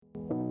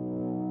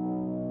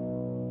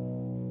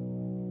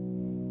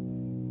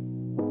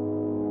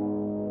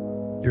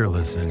You're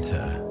listening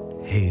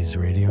to Hayes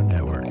Radio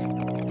Network,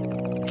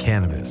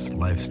 Cannabis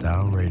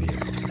Lifestyle Radio.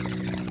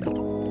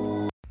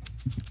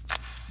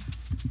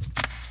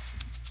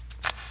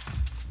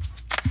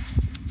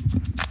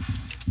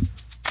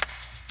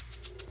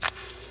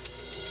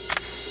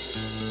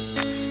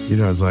 You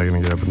know, it's like when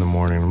I get up in the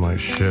morning, I'm like,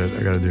 shit,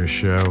 I gotta do a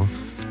show.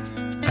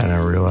 And I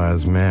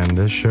realized, man,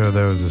 this show,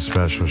 that was a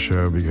special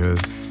show because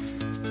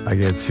I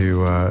get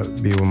to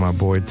be with my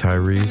boy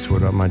Tyrese.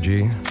 What up, my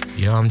G?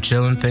 Yo, I'm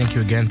chilling. Thank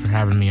you again for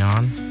having me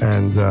on.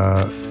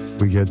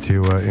 And we get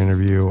to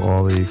interview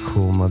all the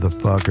cool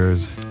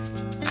motherfuckers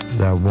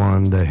that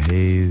won the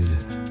Hayes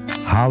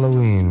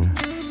Halloween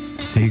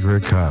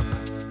Secret Cup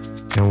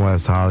in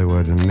West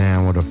Hollywood. And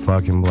man, what a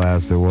fucking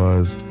blast it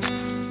was.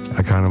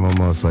 I kind of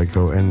almost like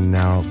go in and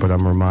out, but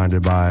I'm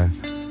reminded by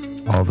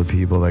all the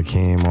people that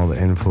came, all the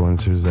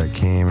influencers that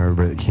came,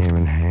 everybody that came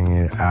and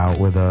hanging out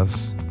with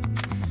us.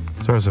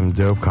 Saw some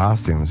dope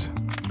costumes.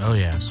 Oh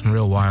yeah, some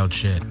real wild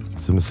shit.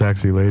 Some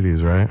sexy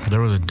ladies, right?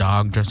 There was a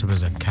dog dressed up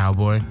as a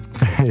cowboy.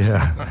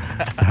 Yeah.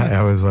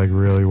 That was like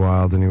really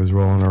wild, and he was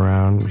rolling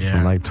around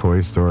from like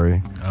Toy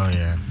Story. Oh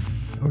yeah.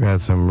 We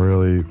got some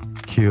really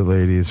cute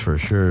ladies for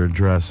sure,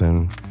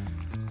 dressing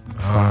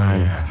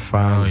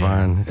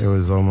fine. It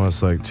was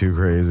almost like too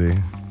crazy.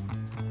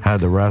 Had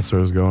the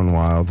wrestlers going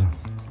wild.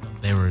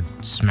 They were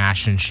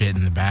smashing shit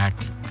in the back.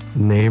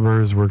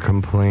 Neighbors were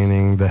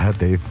complaining that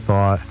they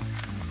thought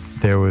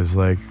there was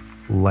like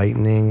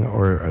lightning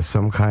or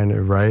some kind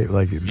of, right?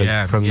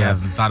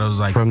 Thought it was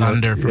like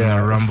thunder from the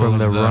rumble. From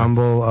the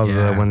rumble of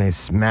the, when they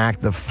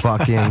smacked the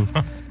fucking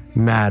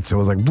mats, it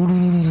was like...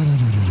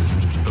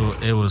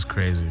 It was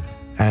crazy.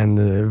 And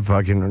the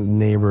fucking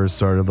neighbors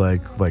started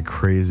like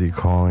crazy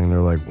calling.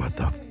 They're like, what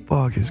the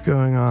fuck is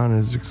going on?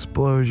 There's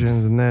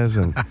explosions and this.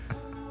 And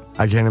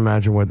I can't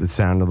imagine what it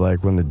sounded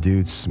like when the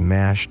dude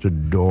smashed a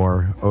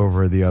door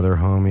over the other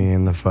homie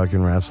in the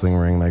fucking wrestling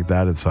ring. Like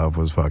that itself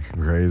was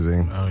fucking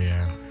crazy. Oh,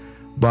 yeah.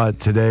 But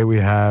today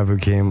who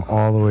came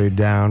all the way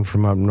down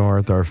from up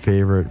north, our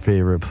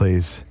favorite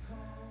place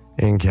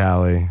in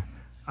Cali.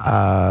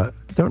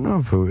 Don't know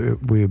if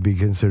we would be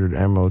considered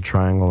Emerald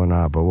Triangle or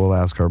not, but we'll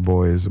ask our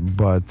boys.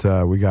 But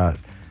we got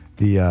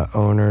the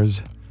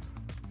owners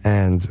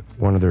and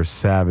one of their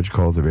savage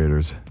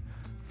cultivators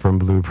from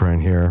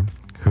Blueprint here,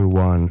 who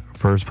won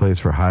first place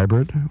for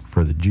hybrid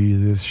for the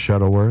Jesus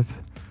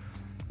Shuttleworth,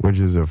 which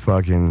is a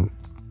fucking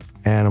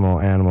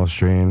animal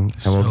strain.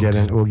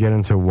 And we'll get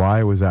into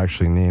why it was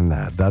actually named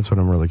that. That's what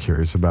I'm really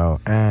curious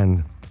about.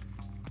 And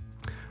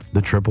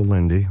the Triple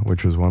Lindy,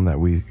 which was one that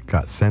we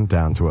got sent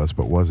down to us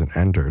but wasn't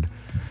entered.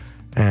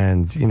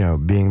 And, you know,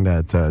 being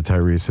that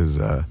Tyrese is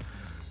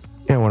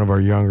one of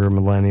our younger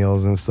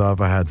millennials and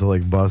stuff, I had to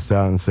like bust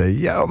out and say,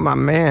 yo, my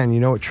man, you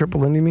know what Triple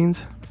Lindy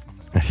means?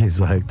 And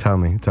he's like, tell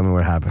me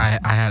what happened.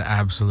 I had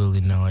absolutely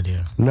no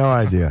idea. No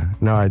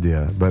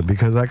idea. But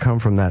because I come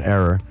from that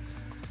era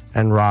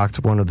and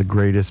rocked one of the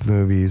greatest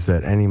movies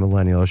that any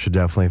millennial should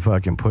definitely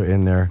fucking put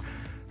in their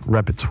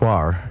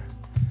repertoire,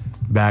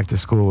 Back to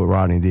School with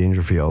Rodney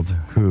Dangerfield,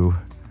 who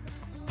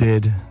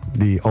did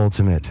the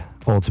ultimate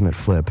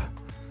flip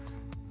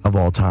of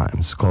all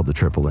times called the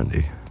Triple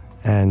Lindy.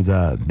 And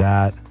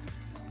that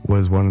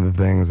was one of the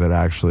things that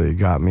actually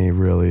got me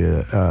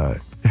really...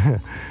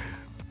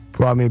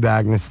 brought me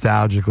back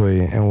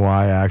nostalgically, and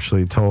why I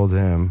actually told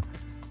him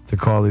to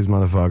call these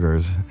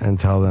motherfuckers and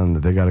tell them that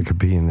they got to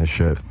compete in this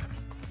shit.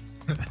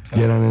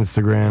 Get on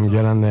Instagram,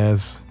 get on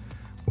this,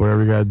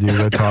 whatever you got to do,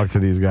 go talk to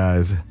these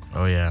guys.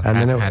 Oh, yeah.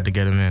 And I had to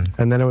get him in.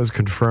 And then it was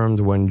confirmed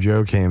when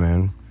Joe came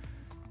in.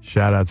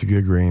 Shout out to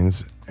Good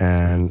Greens.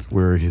 And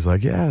he's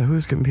like, yeah,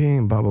 who's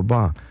competing? Blah, blah,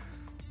 blah.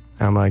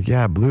 And I'm like,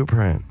 yeah,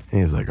 Blueprint. And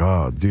he's like,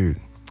 oh, dude.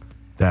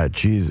 That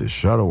Jesus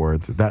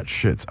Shuttleworth, that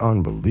shit's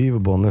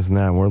unbelievable and this and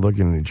that. And we're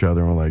looking at each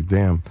other and we're like,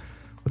 damn,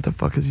 what the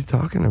fuck is he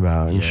talking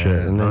about and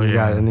shit. And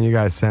then you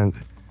guys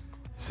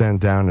sent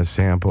down a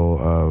sample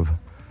of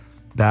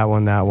that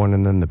one,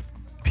 and then the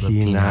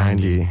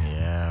P90.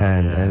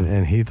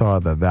 And he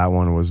thought that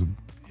one was,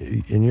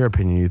 in your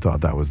opinion, you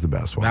thought that was the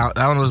best one.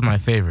 That one was my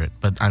favorite,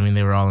 but I mean,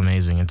 they were all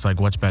amazing. It's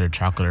like, what's better,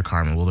 chocolate or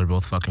caramel? Well, they're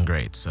both fucking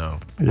great, so.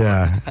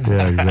 Yeah,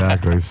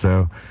 exactly.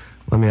 So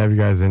let me have you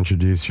guys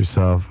introduce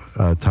yourself.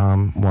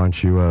 Tom, why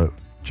don't you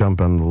jump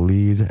on the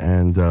lead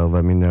and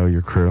let me know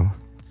your crew.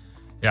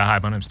 Yeah, hi,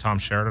 my name's Tom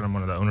Sheridan. I'm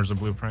one of the owners of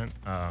Blueprint.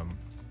 And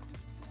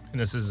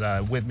this is,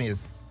 with me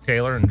is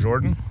Taylor and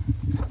Jordan.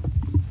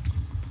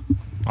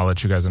 I'll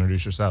let you guys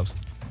introduce yourselves.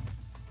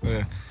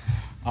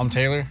 I'm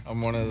Taylor.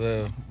 I'm one of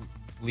the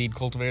lead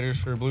cultivators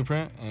for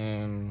Blueprint,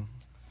 and,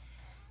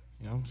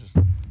 just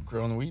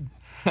growing the weed.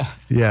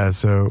 Yeah,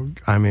 so,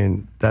 I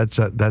mean, that's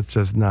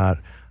just not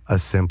a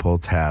simple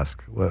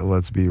task.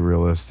 Let's be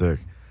realistic.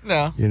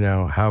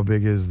 No. How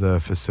big is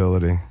the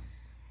facility?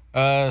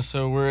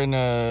 So we're in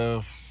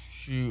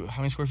how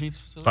many square feet?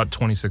 Facility? About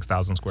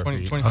 26,000 square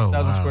feet.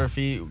 26,000 square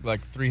feet,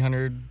 like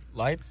 300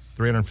 lights?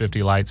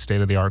 350 lights,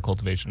 state-of-the-art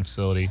cultivation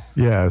facility.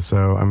 Yeah,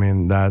 so, I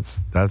mean,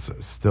 that's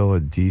still a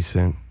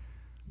decent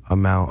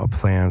amount of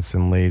plants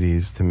and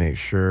ladies to make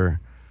sure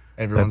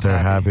everyone's they're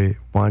happy.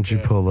 Why don't you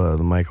pull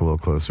the mic a little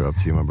closer up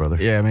to you, my brother?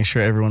 Yeah, make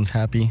sure everyone's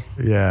happy.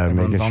 Yeah,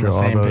 Everyone's making on sure the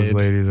all same those page.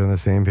 ladies are on the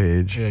same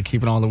page. Yeah,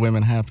 keeping all the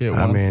women happy at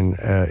I once. mean,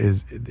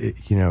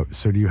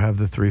 so do you have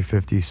the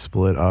 350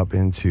 split up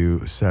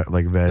into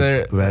like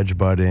veg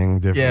budding,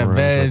 different yeah, rooms?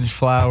 veg,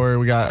 flower.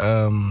 We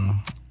got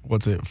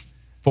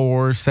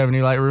 4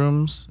 70 light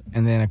rooms,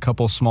 and then a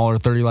couple smaller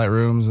 30 light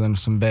rooms, and then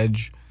some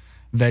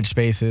veg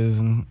spaces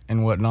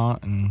and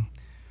whatnot, and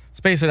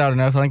space it out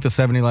enough. I think the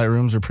 70 light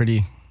rooms are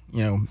pretty,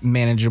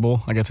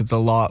 manageable. I guess it's a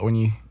lot when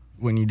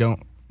you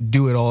don't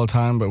do it all the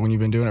time, but when you've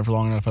been doing it for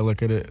long enough, I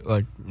look at it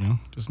like,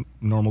 just a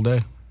normal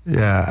day.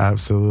 Yeah,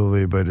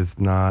 absolutely, but it's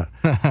not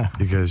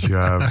because you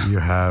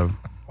have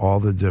all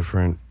the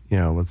different,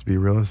 let's be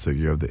realistic.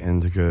 You have the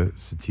indica,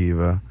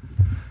 sativa,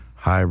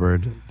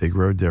 hybrid. They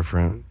grow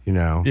different,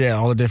 Yeah,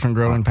 all the different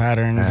growing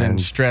patterns and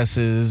and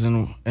stresses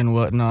and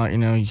whatnot,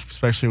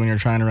 especially when you're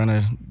trying to run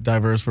a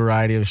diverse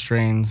variety of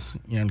strains,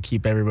 to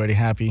keep everybody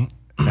happy.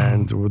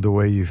 And the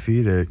way you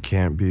feed it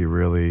can't be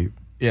really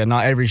Yeah,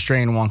 not every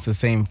strain wants the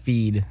same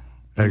feed,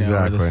 or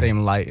exactly the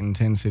same light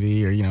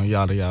intensity, or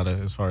yada yada.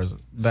 As far as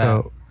that,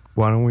 So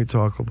why don't we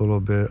talk a little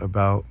bit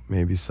about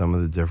maybe some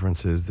of the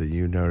differences that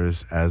you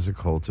notice as a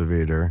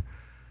cultivator?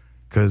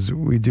 Because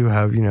we do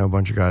have, a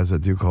bunch of guys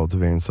that do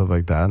cultivate and stuff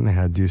like that, and they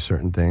had to do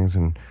certain things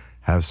and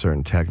have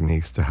certain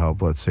techniques to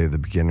help, let's say, the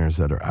beginners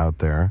that are out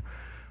there.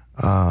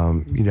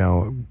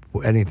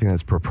 Anything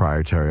that's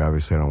proprietary,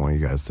 obviously I don't want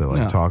you guys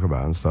to talk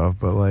about and stuff,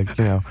 but why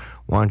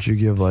don't you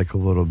give like a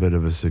little bit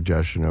of a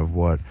suggestion of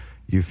what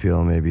you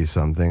feel maybe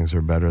some things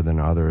are better than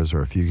others,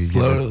 or if you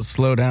could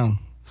slow down.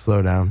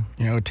 Slow down.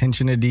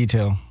 Attention to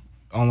detail.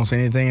 Almost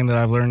anything that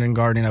I've learned in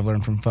gardening, I've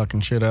learned from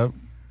fucking shit up,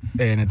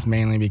 and it's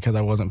mainly because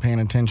I wasn't paying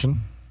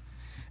attention.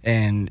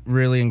 And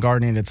really in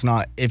gardening, it's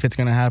not if it's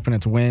going to happen,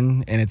 it's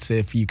when, and it's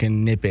if you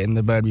can nip it in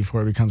the bud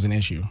before it becomes an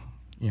issue.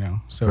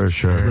 So For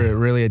sure.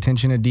 Really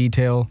attention to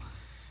detail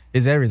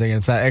is everything.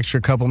 It's that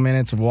extra couple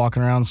minutes of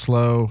walking around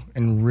slow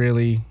and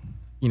really,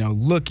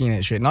 looking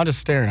at shit, not just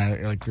staring at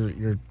it. Like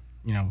you're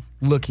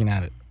looking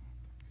at it.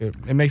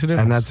 It makes a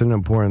difference. And that's an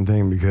important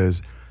thing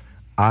because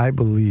I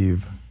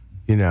believe,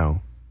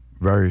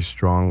 very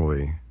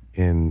strongly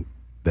in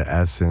the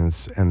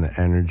essence and the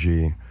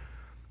energy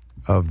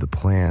of the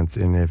plant.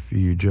 And if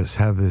you just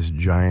have this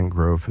giant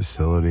grow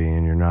facility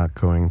and you're not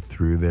going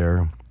through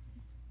there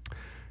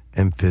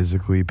and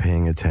physically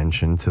paying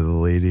attention to the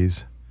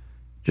ladies,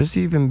 just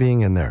even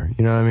being in there,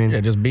 you know what I mean?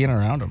 Yeah, just being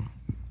around them.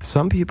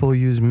 Some people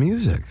use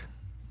music.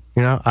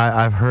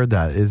 I've heard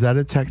that. Is that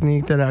a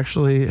technique that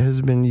actually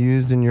has been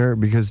used in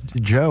because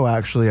Joe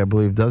actually, I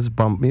believe, does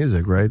bump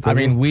music, right?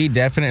 We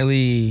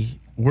definitely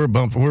we're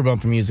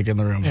bumping music in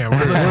the room. Yeah,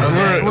 we're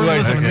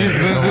listening to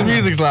music. The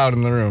music's loud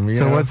in the room.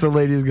 So what's the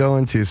ladies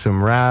going to?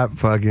 Some rap,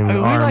 fucking We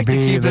R&B. like to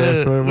keep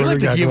it. We like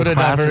to keep it a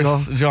classical?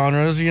 diverse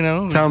genres.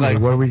 Tell me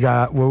what we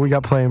got. What we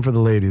got playing for the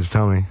ladies?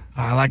 Tell me.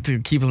 I like to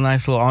keep a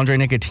nice little Andre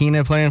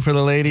Nicotina playing for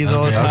the ladies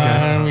all the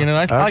time. I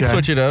like to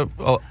switch it up.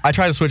 I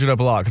try to switch it up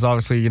a lot because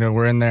obviously,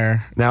 we're in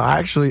there. Now,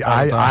 actually,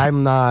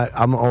 I'm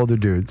an older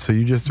dude, so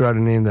you just threw out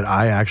a name that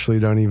I actually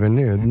don't even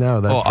knew.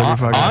 No, that's pretty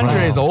fucking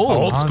Andre's fun.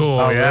 Old school,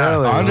 yeah.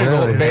 Really? Andre's Really?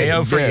 old.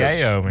 Yayo for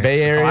Yayo, man.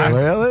 Bay Area.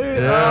 Really?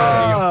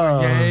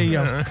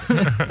 Yeah.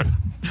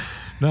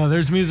 No,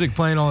 there's music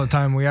playing all the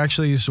time. We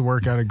actually used to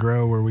work at a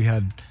grow where we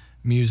had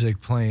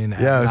music playing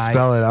at night.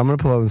 Spell it. I'm gonna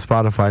pull up on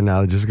Spotify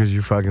now just because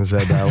you fucking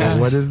said that.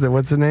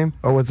 What's the name?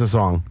 Oh, what's the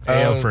song?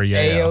 Ayo for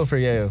Yayo. Ayo for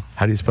Yayo.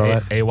 How do you spell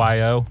that?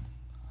 AYO.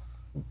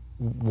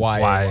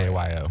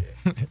 Y-A-Y-O.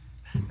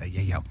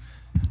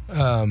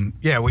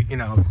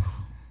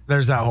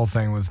 There's that whole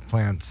thing with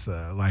plants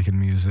liking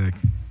music.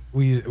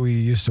 We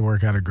used to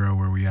work at a grow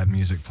where we had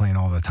music playing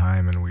all the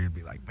time, and we'd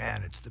be like,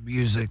 man, it's the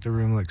music. The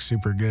room looks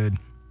super good.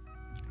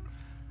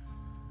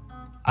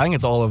 I think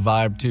it's all a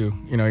vibe too.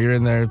 You're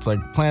in there. It's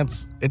like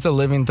plants. It's a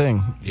living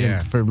thing. Yeah.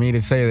 And for me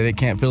to say that it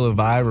can't feel a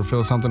vibe or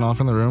feel something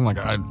off in the room,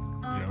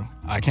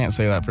 I can't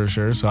say that for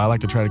sure. So I like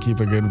to try to keep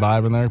a good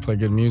vibe in there, play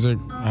good music,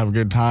 have a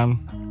good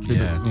time.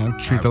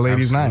 Treat the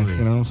ladies nice.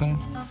 You know what I'm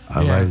saying?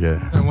 I like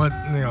it. And what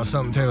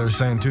something Taylor was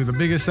saying too. The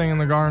biggest thing in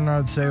the garden,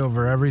 I'd say,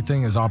 over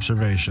everything is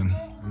observation,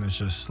 and it's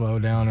just slow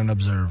down and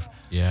observe.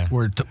 Yeah.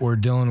 We're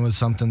dealing with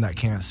something that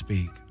can't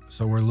speak,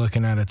 so we're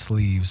looking at its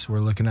leaves.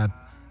 We're looking at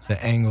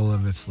the angle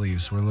of its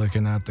leaves. We're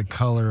looking at the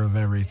color of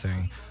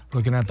everything,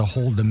 looking at the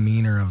whole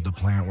demeanor of the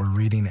plant. We're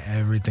reading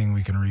everything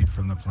we can read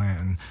from the plant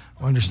and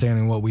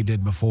understanding what we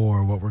did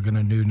before, what we're going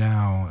to do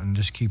now, and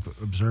just keep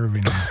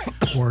observing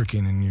and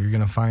working. And you're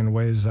going to find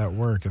ways that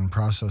work and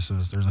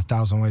processes. There's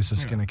 1,000 ways to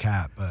skin a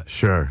cat, but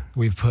Sure.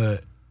 we've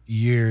put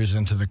years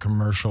into the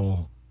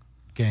commercial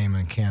game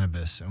in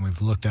cannabis, and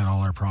we've looked at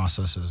all our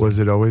processes. Was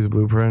it always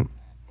Blueprint?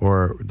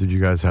 Or did you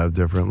guys have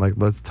different,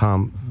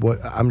 Tom,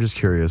 I'm just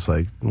curious,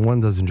 one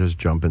doesn't just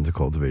jump into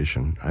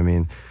cultivation. I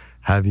mean,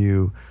 have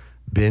you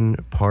been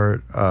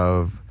part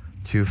of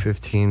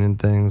 215 and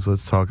things.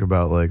 Let's talk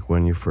about like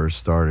when you first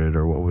started,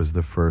 or what was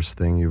the first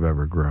thing you've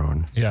ever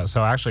grown. Yeah,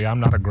 so actually, I'm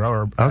not a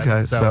grower.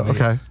 Okay,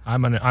 okay.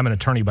 I'm an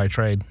attorney by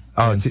trade.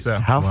 Oh, And so,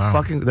 how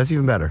fucking, that's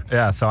even better.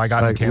 yeah, so I got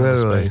in Like, the cannabis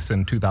literally. space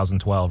in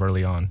 2012,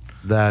 early on.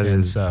 That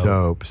And is so-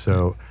 dope.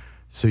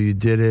 So you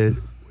did it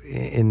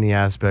in the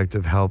aspect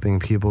of helping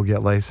people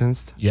get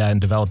licensed. Yeah,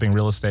 and developing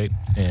real estate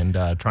and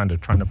trying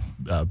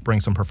to bring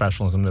some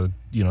professionalism to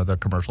the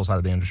commercial side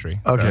of the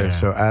industry. Okay,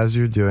 So- so as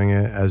you're doing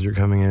it, as you're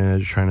coming in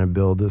and trying to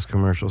build this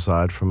commercial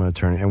side from an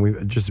attorney, and we,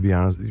 just to be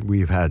honest,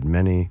 we've had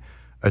many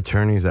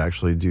attorneys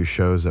actually do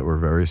shows that were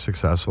very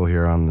successful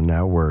here on the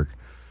network,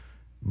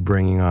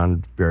 bringing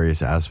on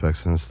various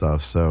aspects and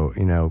stuff. So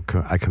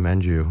I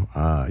commend you.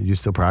 You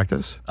still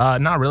practice?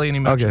 Not really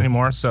much Okay.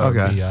 anymore. So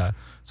Okay.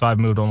 so I've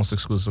moved almost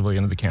exclusively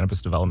into the cannabis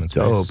development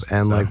Dope. space.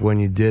 And So- like when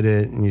you did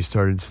it and you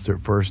started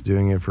first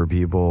doing it for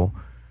people,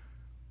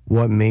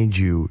 what made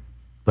you,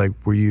 like,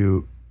 were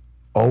you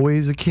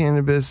always a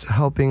cannabis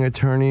helping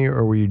attorney,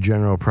 or were you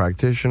general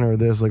practitioner or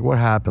this? Like, what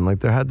happened? Like,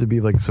 there had to be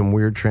like some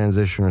weird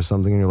transition or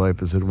something in your life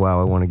that said,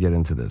 wow, I want to get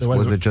into this. There was-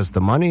 Was it just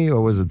the money,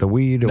 or was it the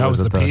weed, or no, it was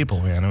was it the people,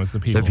 man. It was the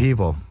people. The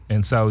people.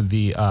 And so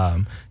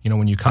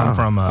when you come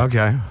from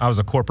okay. I was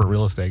a corporate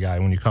real estate guy.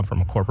 When you come from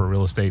a corporate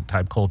real estate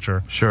type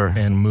culture, Sure.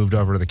 and moved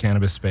over to the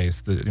cannabis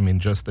space,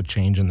 just the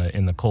change in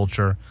the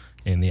culture,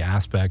 in the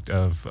aspect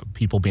of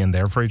people being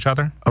there for each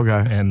other,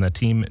 Okay. and the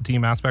team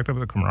aspect of it,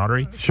 the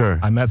camaraderie. Sure.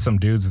 I met some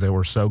dudes that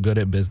were so good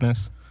at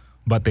business,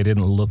 but they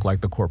didn't look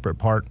like the corporate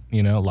part.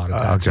 A lot of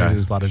Okay.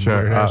 tattoos, a lot of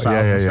Sure. weird hairstyles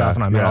Yeah, and stuff. yeah,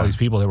 And I met yeah. all these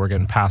people that were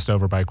getting passed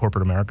over by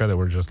corporate America that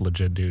were just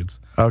legit dudes.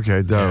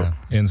 Okay, dope.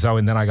 And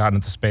then I got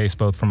into space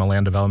both from a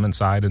land development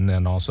side and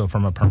then also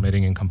from a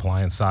permitting and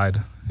compliance side.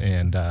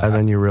 And And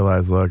then you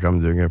realize, look, I'm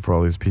doing it for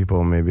all these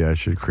people. Maybe I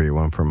should create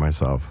one for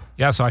myself.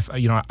 yeah, so I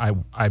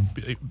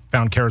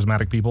found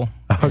charismatic people,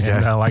 Okay.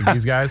 and like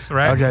these guys,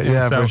 right? Okay, And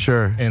yeah, so, for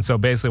sure. And so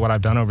basically, what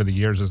I've done over the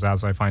years is,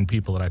 as I find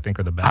people that I think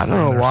are the best. I don't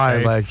in know their why.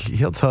 space- Like,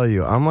 he'll tell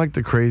you, I'm like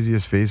the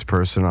craziest face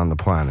person on the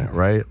planet,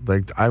 right?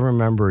 Like, I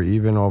remember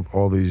even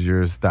all these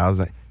years,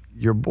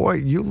 your boy,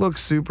 you look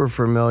super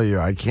familiar.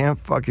 I can't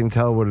fucking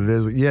tell what it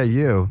is. Yeah,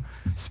 you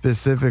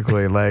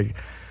specifically. Like,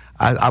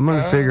 I'm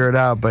gonna figure it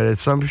out. But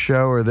it's some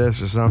show or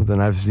this or something.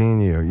 I've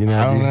seen you. You know.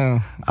 I don't know.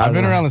 I've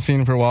been around the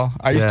scene for a while.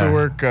 I used Yeah. to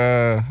work.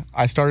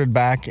 I started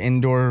back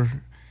indoor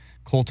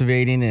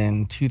cultivating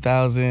in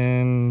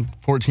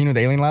 2014 with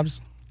Alien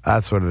Labs,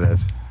 That's what it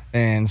is.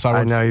 and so I I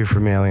worked. know you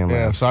from Alien Labs.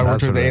 Yeah, so I worked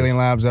That's with what it is. Alien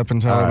Labs up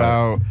until All right.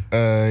 about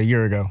a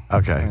year ago.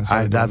 Okay, And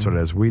so that's what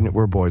it is.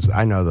 We're boys.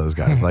 I know those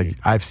guys. Like,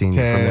 I've seen you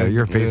from there.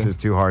 Your face Yeah. is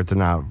too hard to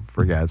not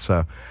forget.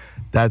 So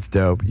that's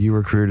dope. You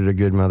recruited a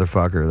good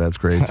motherfucker. That's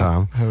great,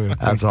 Tom. Oh, yeah.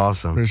 That's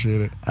awesome.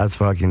 Appreciate it. That's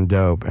fucking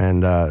dope.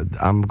 And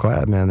I'm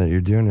glad, man, that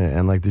you're doing it.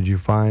 And like, did you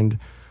find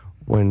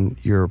when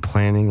you're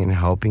planning and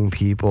helping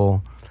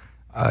people,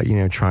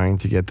 trying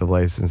to get the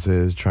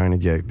licenses, trying to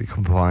get the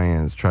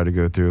compliance, try to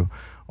go through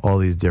all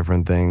these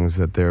different things,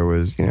 that there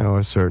was,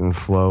 a certain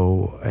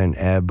flow and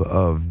ebb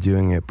of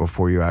doing it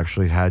before you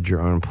actually had your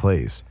own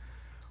place?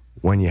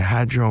 When you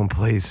had your own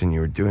place and you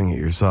were doing it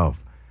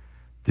yourself,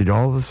 did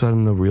all of a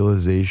sudden the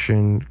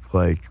realization,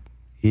 like,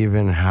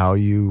 even how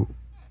you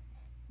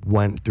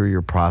went through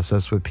your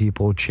process with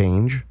people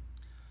change?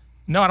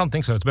 No, I don't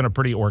think so. It's been a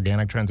pretty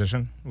organic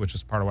transition, which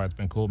is part of why it's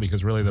been cool,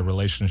 because really the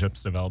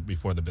relationships developed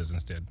before the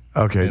business did.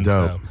 Okay, And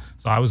dope.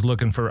 So I was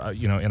looking for,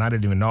 and I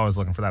didn't even know I was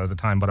looking for that at the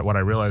time. But what I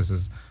realized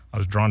is I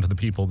was drawn to the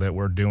people that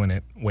were doing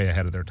it way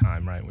ahead of their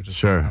time, right? Which is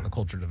Sure. how the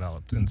culture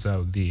developed. And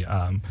so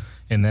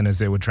and then as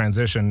they would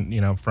transition,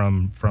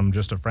 from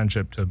just a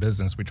friendship to a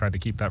business, we tried to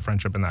keep that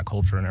friendship and that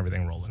culture and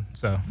everything rolling.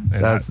 So and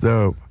That's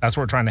dope. that's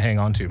what we're trying to hang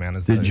on to, man.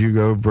 Did you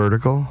go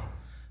vertical?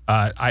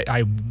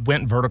 I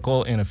went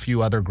vertical in a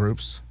few other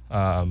groups,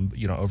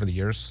 over the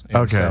years. And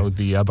Okay.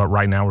 So but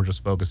right now we're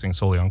just focusing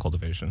solely on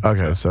cultivation.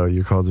 Okay, so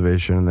you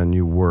cultivation, and then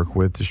you work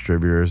with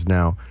distributors.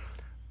 Now,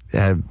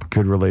 have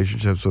good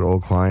relationships with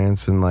old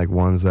clients and like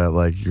ones that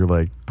like you're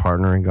like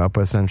partnering up,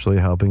 essentially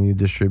helping you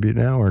distribute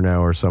now, or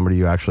no, or somebody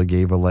you actually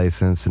gave a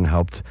license and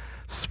helped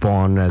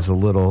spawn as a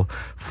little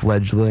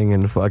fledgling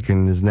and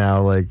fucking is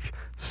now like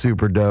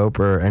super dope,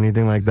 or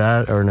anything like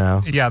that, or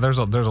no? Yeah, there's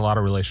a lot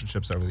of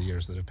relationships over the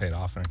years that have paid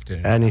off and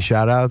continue. Any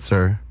shout outs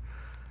or?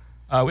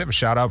 We have a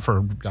shout out for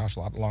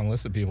a long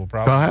list of people.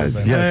 Probably. Go ahead.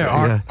 But-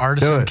 Yeah. Hey,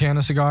 Artisan do it.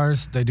 Canna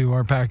Cigars. They do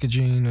our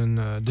packaging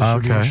and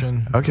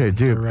distribution. Okay,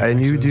 dude. They're right And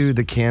next you to do us.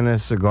 the Canna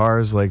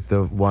cigars, like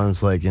the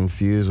ones like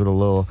infused with a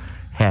little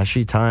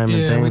hashy time and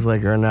Yeah, things,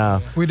 like, or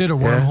no? We did a Yeah.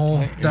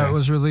 wormhole that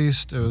was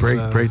released. It was,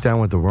 Break down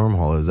what the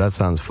wormhole is. That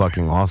sounds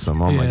fucking awesome.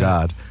 Oh my Yeah.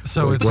 god.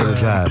 So Like, it's what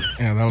is that?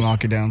 Yeah, that'll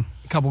knock you down.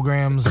 a couple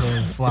grams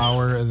of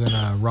flour and then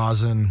a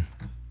rosin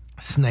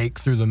snake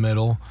through the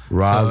middle.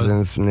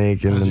 Rosin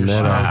snake in As the you're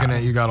middle. smoking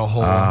it, you got a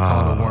hole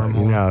called a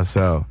wormhole.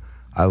 So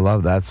I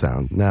love that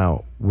sound.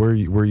 Now we're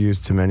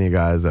used to many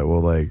guys that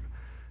will like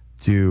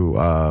do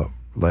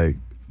like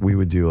we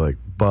would do like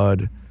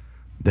bud,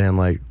 then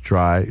like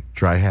dry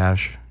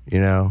hash,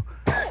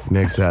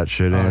 mix that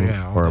shit in,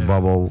 yeah, all or a day.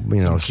 bubble,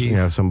 Some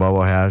keef. some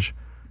bubble hash.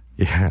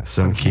 Yeah,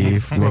 some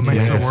keef. What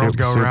makes the world super,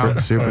 go super, round.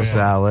 super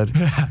salad.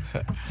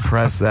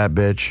 Press that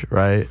bitch,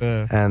 right?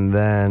 Yeah. And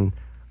then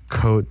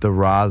coat the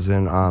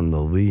rosin on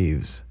the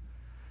leaves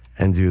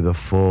and do the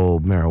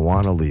full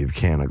marijuana leaf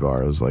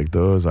cannagaros. Like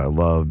those I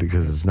love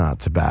because it's not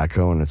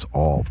tobacco and it's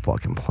all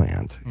fucking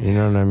plant. You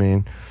know what I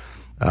mean?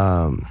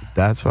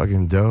 That's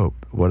fucking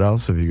dope. What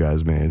else have you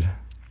guys made?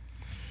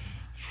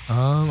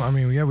 I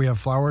mean, yeah, we have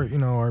flour. You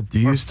know, Do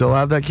you still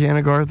have that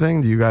Canagar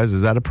thing? Do you guys?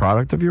 Is that a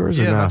product of yours?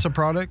 Yeah, or no? that's a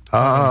product.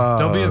 Oh,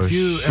 There'll be a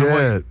few.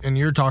 shit. And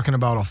you're talking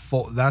about a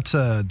full. That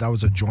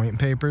was a joint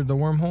paper, the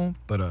Wormhole,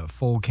 but a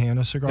full can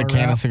of cigar. The can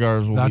wrap, of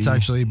cigars will That's be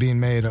actually being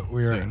made.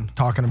 We were soon.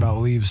 talking about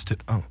leaves.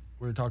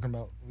 We were talking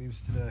about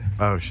leaves today.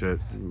 Oh shit!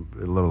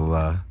 A little.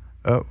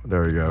 Oh,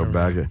 there we go.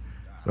 Back in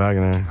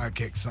there. I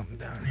kicked something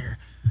down here.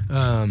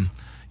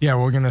 Yeah,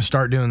 we're gonna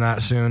start doing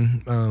that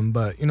soon.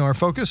 But you know, our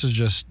focus is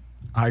just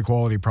high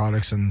quality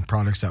products and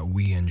products that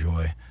we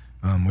enjoy,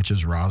 which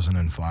is rosin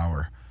and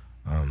flour.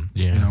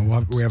 Yeah, you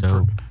know, we have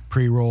dope.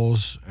 pre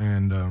rolls,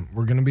 and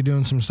we're gonna be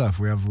doing some stuff.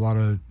 We have a lot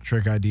of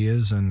trick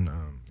ideas, and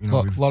you know,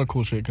 a lot of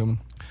cool shit coming.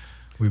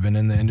 we've been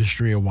in the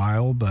industry a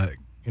while, but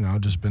you know,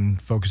 just been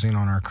focusing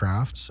on our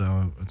craft.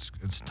 So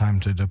it's time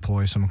to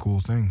deploy some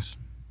cool things.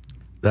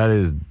 That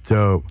is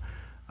dope.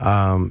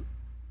 How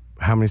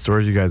many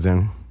stores you guys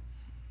in?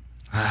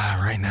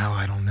 Right now,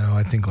 I don't know.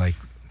 I think like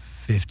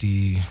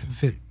 50.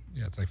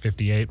 Yeah, it's like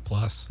 58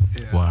 plus.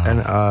 Wow.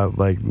 And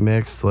like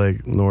mixed,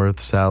 like north,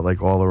 south,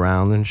 like all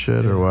around and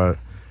shit, or what?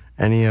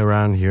 Any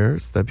around here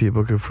that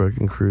people could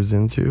fucking cruise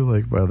into,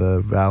 like by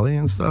the valley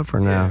and stuff, or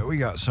no? Yeah, we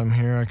got some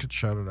here. I could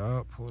shout it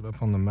out, pull it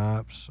up on the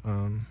maps.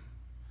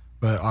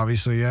 But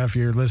obviously, yeah, if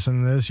you're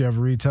listening to this, you have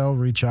retail,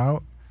 reach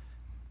out.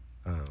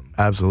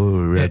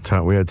 Absolutely. We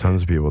had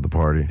tons of people at the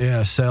party.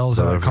 Yeah, sales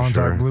So, at for Contact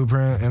sure.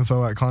 Blueprint,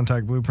 info at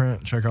Contact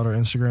Blueprint. Check out our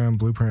Instagram,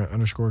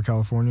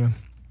 Blueprint_California.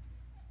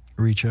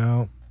 Reach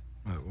out.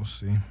 We'll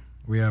see.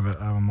 I have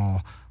them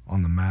all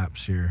on the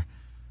maps here.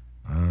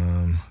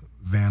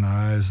 Van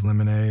Nuys,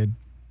 Lemonade,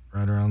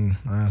 right around.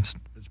 It's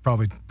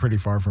probably pretty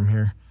far from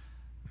here,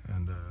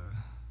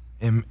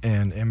 and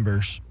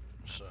Embers.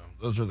 So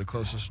those are the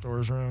closest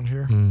stores around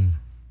here.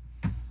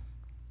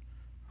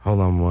 Hold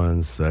on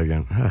 1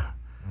 second. Hold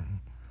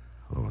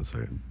on 1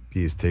 second.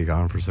 Please take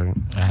on for a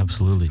second.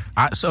 Absolutely.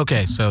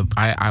 So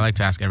I like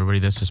to ask everybody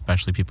this,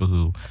 especially people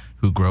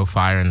who grow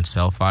fire and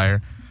sell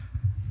fire.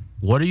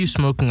 What are you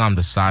smoking on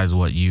besides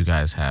what you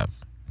guys have?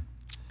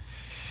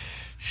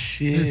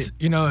 Shit.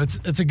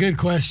 It's a good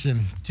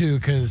question too,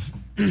 because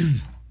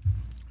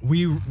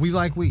we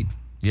like weed.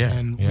 Yeah,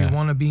 And yeah. we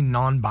want to be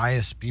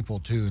non-biased people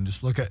too, and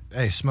just look at,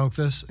 hey, smoke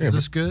this. Is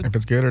this good? If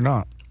it's good or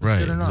not. Right,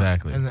 Good or not?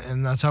 exactly.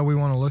 And that's how we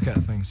want to look at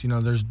things. You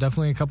know, there's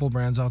definitely a couple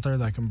brands out there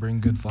that can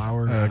bring good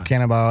flour.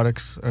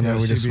 Cannabiotics. I know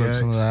Yeah, we just smoked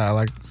some of CBX. that. I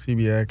like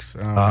CBX.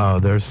 Oh,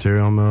 their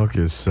cereal milk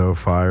is so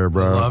fire,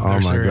 bro. love their Oh my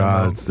cereal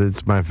god, milk.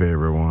 it's my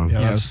favorite one. yeah,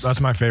 Yes.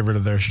 that's my favorite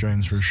of their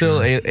strains for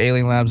Still sure.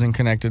 Alien Labs and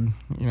Connected,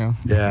 you know.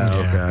 Yeah,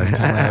 okay.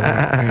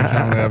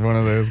 Anytime we have one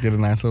of those, get a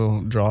nice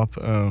little drop.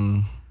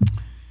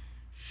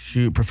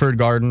 Preferred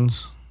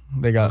Gardens.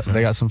 They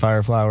got some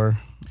fire flower.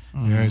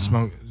 I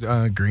smoke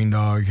Green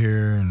Dog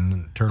here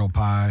and Turtle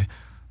Pie.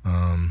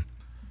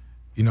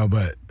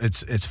 But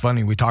it's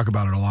funny. We talk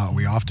about it a lot.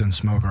 We often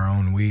smoke our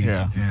own weed.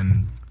 Yeah.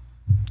 And,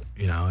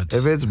 it's...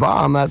 If it's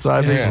bomb, that's why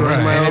I've been Yeah,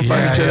 smoking my right. own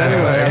fucking shit Yeah,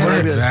 anyway. yeah, What is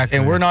it? exactly.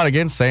 And we're not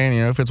against saying,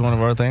 if it's one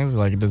of our things,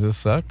 like, does this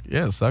suck?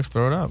 Yeah, it sucks.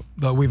 Throw it out.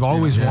 But we've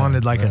always Yeah,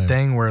 wanted like a right.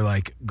 thing where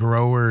like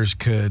growers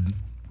could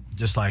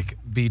just like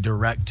be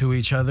direct to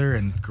each other,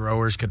 and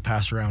growers could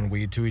pass around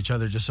weed to each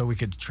other, just so we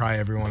could try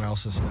everyone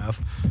else's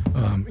stuff.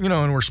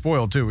 And we're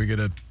spoiled too. We get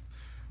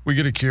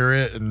to cure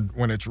it, and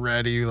when it's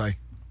ready, like,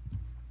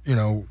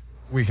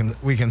 we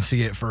can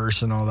see it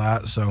first and all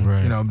that. So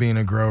Right. being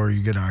a grower,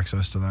 you get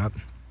access to that.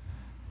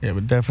 Yeah,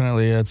 but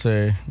definitely, I'd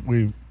say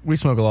we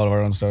smoke a lot of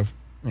our own stuff.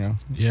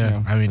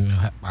 Yeah, I mean,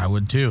 I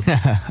would too.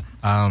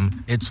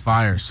 It's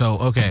fire. So,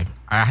 okay,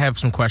 I have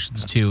some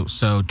questions too.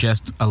 So,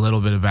 just a little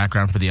bit of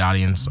background for the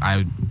audience.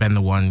 I've been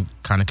the one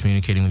kind of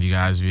communicating with you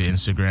guys via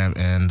Instagram,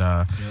 and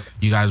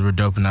you guys were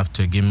dope enough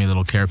to give me a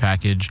little care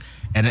package,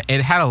 and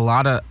it had a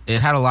lot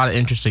of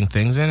interesting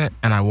things in it,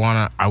 and I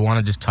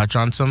wanna just touch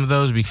on some of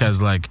those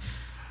because like.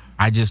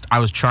 I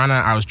was trying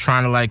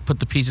to like put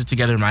the pieces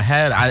together in my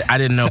head. I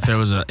didn't know if there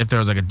was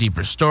like a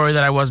deeper story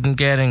that I wasn't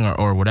getting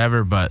or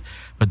whatever, but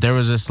there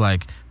was this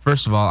like,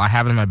 first of all, I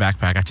have it in my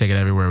backpack. I take it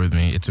everywhere with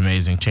me. It's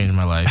amazing. Changed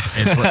my life.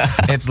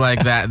 It's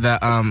like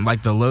that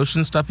like the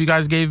lotion stuff you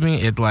guys gave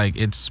me,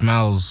 it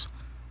smells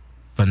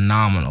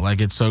phenomenal.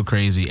 Like it's so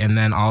crazy. And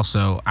then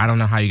also, I don't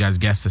know how you guys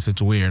guessed this.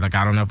 It's weird. Like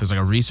I don't know if there's like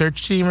a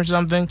research team or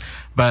something,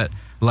 but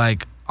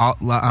like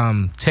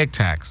Tic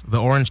Tacs, the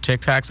orange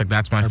Tic Tacs, like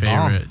that's my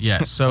favorite.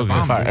 Yeah, so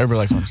good. Everybody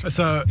likes orange.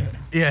 So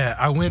yeah,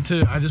 I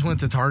just went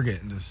to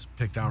Target and just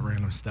picked out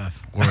random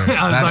stuff. Word. I was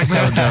That's like,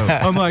 so man,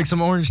 dope. I'm like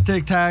some orange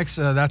Tic Tacs.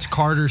 That's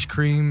Carter's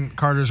Cream,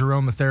 Carter's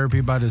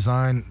Aromatherapy by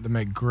Design. They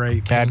make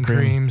great Cad pain cream.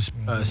 creams,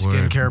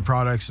 skincare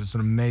products. It's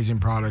an amazing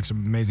product, some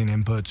amazing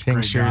inputs. Great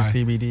Tincture, guy.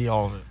 CBD,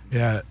 all of it.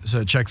 Yeah,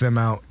 so check them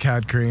out,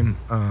 Cad Cream.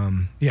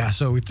 Yeah,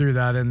 so we threw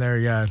that in there.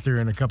 Yeah, I threw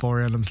in a couple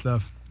random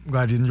stuff. I'm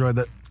glad you enjoyed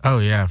that. Oh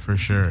yeah, for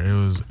sure.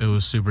 It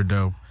was super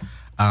dope.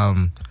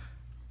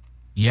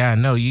 Yeah,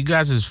 no, you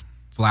guys'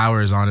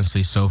 flower is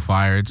honestly so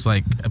fire. It's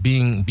like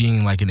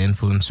being like an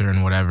influencer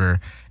and whatever.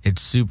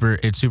 It's super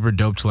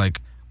dope to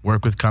like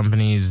work with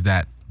companies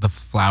that the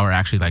flower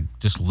actually like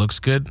just looks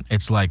good.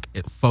 It's like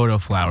photo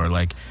flower,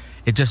 like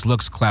it just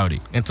looks cloudy.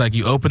 It's like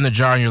you open the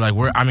jar and you're like,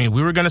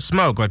 we were gonna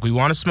smoke, like we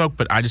want to smoke,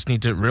 but I just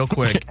need to real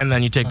quick, and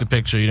then you take the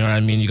picture. You know what I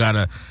mean? You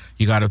gotta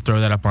throw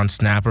that up on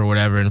Snap or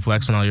whatever and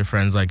flex on all your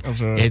friends. Like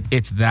right.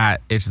 it's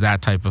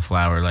that type of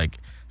flower. Like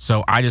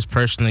so, I just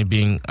personally,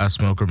 being a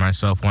smoker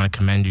myself, want to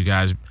commend you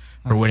guys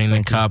for winning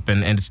the cup,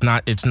 and it's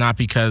not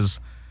because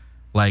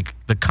like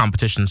the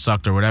competition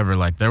sucked or whatever.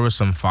 Like there was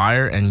some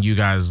fire, and you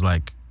guys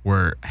like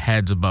were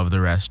heads above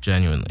the rest,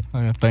 genuinely.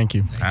 Oh, yeah, thank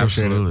you. Appreciate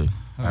Absolutely. it.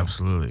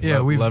 Absolutely.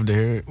 Yeah, We'd love to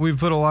hear it. We've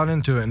put a lot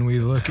into it, and we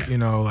look at,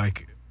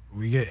 like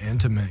we get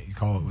intimate, you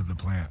call it, with the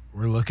plant.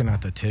 We're looking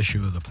at the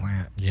tissue of the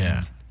plant.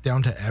 Yeah.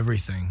 Down to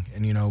everything.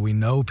 And, we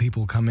know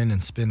people come in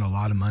and spend a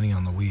lot of money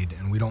on the weed,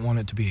 and we don't want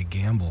it to be a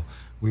gamble.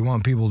 We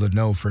want people to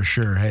know for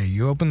sure, hey,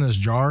 you open this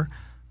jar,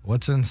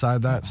 what's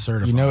inside that?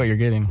 Certified. You know what you're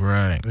getting.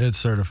 Right. It's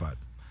certified.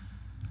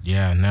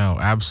 Yeah, no,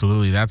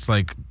 absolutely. That's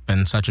like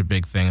been such a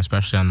big thing,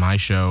 especially on my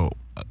show.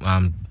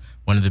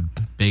 One of the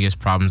biggest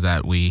problems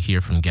that we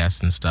hear from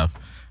guests and stuff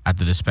at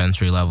the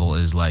dispensary level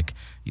is like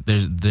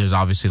there's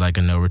obviously like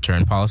a no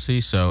return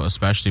policy. So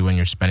especially when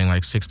you're spending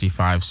like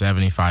 65,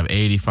 75,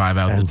 85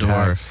 out And the door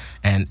tax.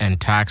 and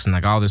tax and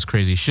like all this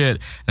crazy shit,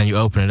 then you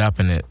open it up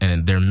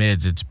and they're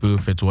mids, it's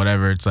boof, it's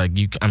whatever. It's like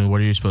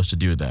what are you supposed to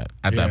do with that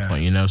at that Yeah.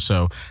 point,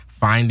 So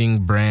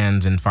finding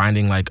brands and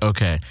finding like,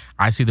 okay,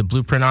 I see the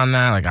blueprint on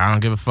that, like I don't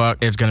give a fuck,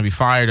 it's gonna be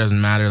fire,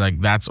 doesn't matter, like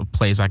that's a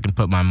place I can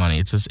put my money.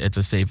 It's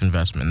a safe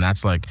investment. And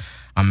that's like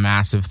a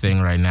massive thing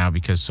right now,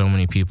 because so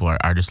many people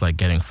are just like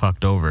getting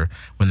fucked over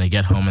when they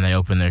get home and they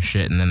open their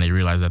shit and then they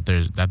realize that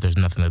there's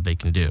nothing that they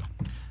can do.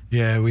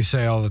 Yeah, we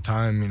say all the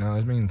time,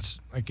 it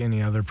means like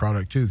any other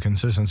product too,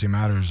 consistency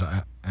matters.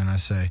 And I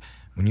say,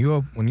 when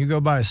you go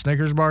buy a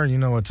Snickers bar, you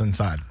know what's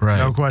inside. Right.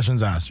 No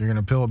questions asked. You're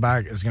gonna peel it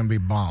back. It's gonna be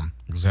bomb.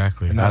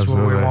 Exactly. And that's what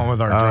we Absolutely. want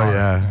with our Oh, jar.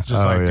 yeah. It's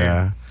just Oh, like,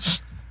 yeah. dude,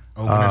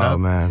 open it Oh, up.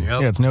 man.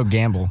 Yep. Yeah, it's no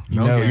gamble.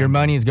 No Your gamble.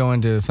 money's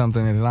going to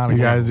something that's not a You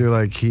gamble. guys do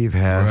like Keith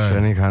hash, Right.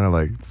 any kind of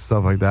like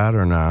stuff like that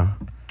or no?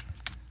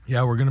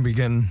 Yeah, we're gonna be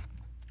getting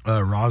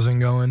rosin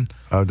going.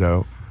 Oh,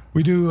 dope.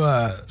 We do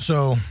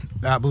so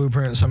that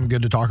blueprint is something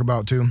good to talk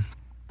about too.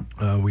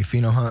 We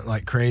pheno hunt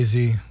like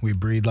crazy, we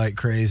breed like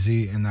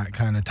crazy, and that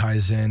kind of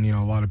ties in.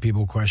 A lot of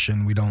people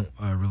question we don't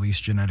release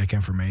genetic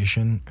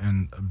information,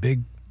 and a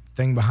big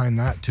thing behind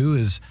that too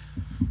is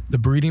the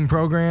breeding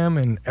program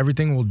and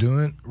everything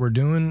we're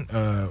doing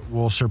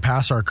will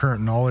surpass our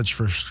current knowledge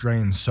for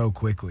strains so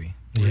quickly.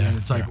 Yeah. And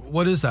it's like,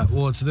 what is that?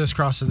 Well, it's this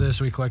cross to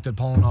this. We collected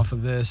pollen off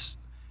of this,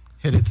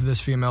 hit it to this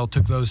female,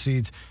 took those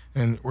seeds,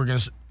 and we're gonna.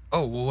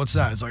 Oh, well, what's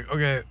that? It's like,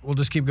 okay, we'll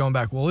just keep going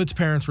back. Well, its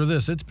parents were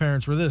this, its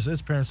parents were this,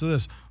 its parents were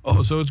this.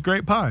 Oh, so it's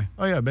grape pie.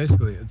 Oh yeah,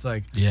 basically, it's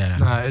like, Yeah.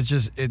 nah, it's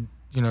just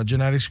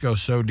genetics go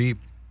so deep.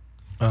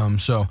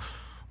 So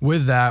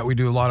with that, we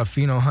do a lot of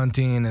pheno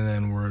hunting, and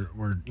then we're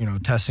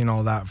testing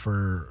all that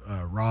for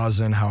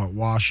rosin, how it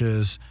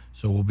washes.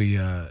 So we'll be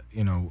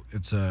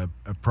it's a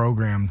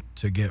program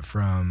to get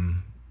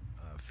from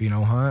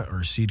pheno hunt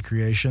or seed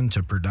creation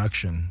to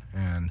production,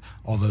 and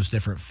all those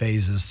different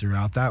phases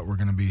throughout that. We're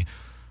going to be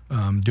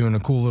doing a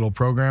cool little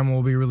program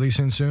we'll be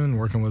releasing soon,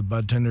 working with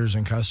bud tenders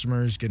and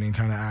customers, getting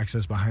kind of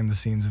access behind the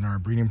scenes in our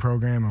breeding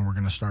program, and we're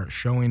going to start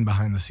showing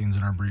behind the scenes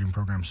in our breeding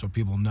program so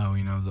people know,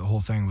 the whole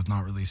thing with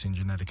not releasing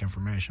genetic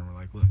information. We're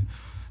like, look,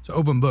 it's an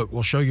open book.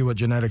 We'll show you what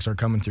genetics are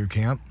coming through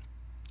camp.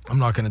 I'm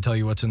not going to tell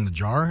you what's in the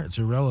jar. It's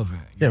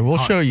irrelevant. Yeah, we'll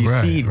show you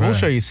Right, seed. We'll right.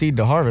 show you seed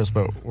to harvest,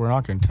 but we're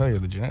not going to tell you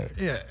the genetics.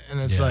 Yeah,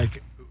 and it's Yeah.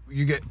 like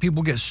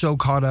people get so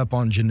caught up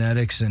on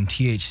genetics and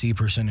THC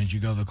percentage. You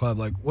go to the club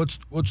like, what's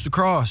the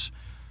cross?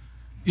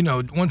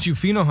 Once you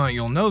pheno hunt,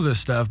 you'll know this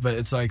stuff. But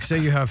it's like, say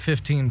you have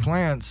 15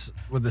 plants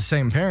with the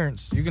same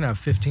parents, you can have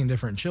 15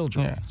 different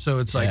children. Yeah. So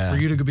it's like Yeah. for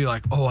you to be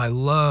like, oh, I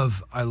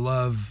love,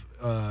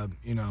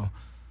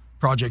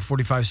 Project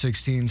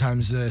 4516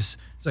 times this.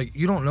 It's like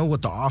you don't know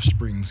what the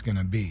offspring's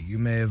gonna be. You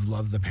may have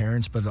loved the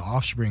parents, but the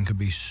offspring could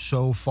be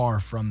so far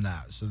from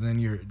that. So then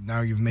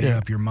you've made Yeah.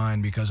 up your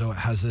mind because it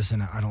has this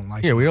in it. I don't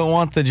like Yeah, it. we don't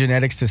want the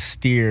genetics to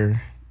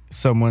steer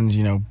someone's,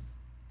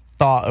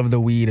 thought of the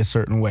weed a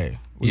certain way.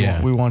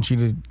 We want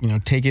you to,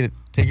 take it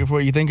for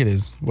what you think it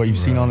is. What you've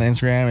seen on the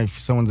Instagram. If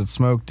someone's that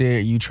smoked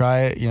it, you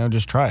try it,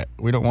 just try it.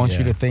 We don't want you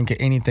Yeah. to think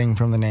anything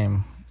from the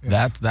name.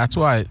 That's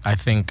why I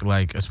think,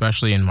 like,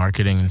 especially in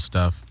marketing and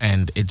stuff,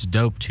 and it's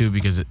dope too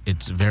because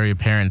it's very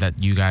apparent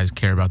that you guys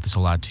care about this a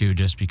lot too,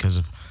 just because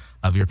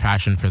of your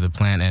passion for the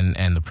plant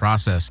and the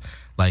process,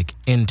 like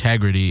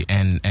integrity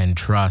and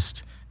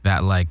trust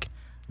that, like,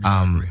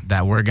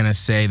 that we're gonna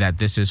say that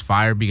this is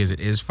fire because it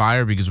is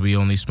fire because we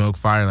only smoke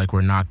fire. Like,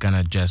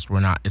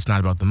 it's not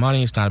about the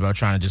money. It's not about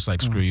trying to just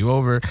like screw you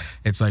over.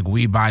 It's like,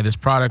 we buy this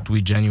product,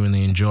 we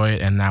genuinely enjoy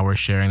it, and now we're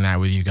sharing that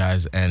with you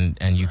guys, and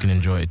you can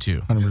enjoy it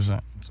too.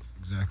 100%. That's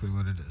exactly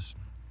what it is.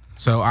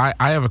 So I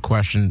have a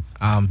question.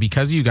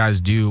 Because you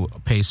guys do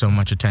pay so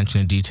much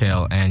attention to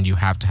detail and you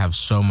have to have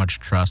so much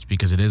trust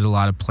because it is a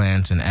lot of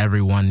plants and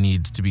everyone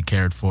needs to be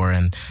cared for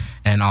and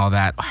all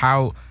that,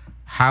 how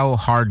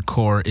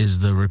hardcore is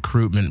the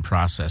recruitment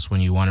process when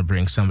you want to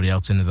bring somebody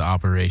else into the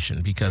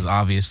operation? Because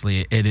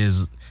obviously it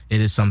is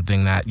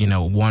something that,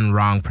 one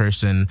wrong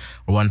person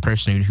or one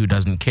person who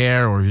doesn't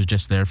care or who's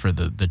just there for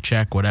the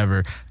check,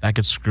 whatever, that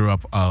could screw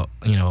up a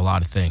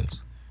lot of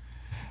things.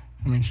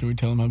 I mean, should we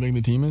tell them how big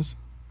the team is?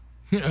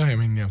 I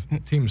mean, the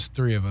team's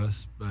 3 of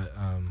us, but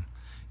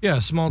yeah,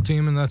 small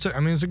team, and that's it. I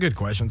mean, it's a good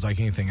question. It's like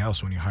anything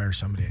else when you hire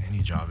somebody at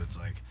any job. It's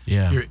like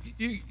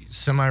you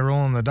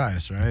semi-rolling the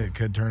dice, right? It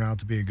could turn out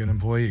to be a good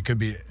employee. It could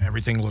be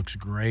everything looks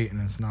great, and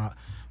it's not.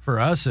 For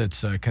us,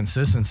 it's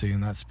consistency,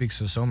 and that speaks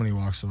to so many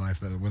walks of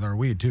life. That with our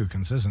weed too,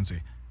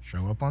 consistency.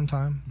 Show up on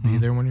time. Be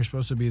there when you're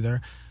supposed to be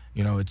there.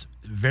 It's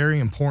very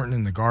important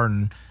in the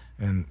garden.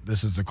 And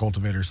this is the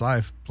cultivator's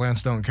life.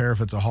 Plants don't care if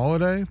it's a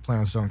holiday.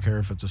 Plants don't care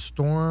if it's a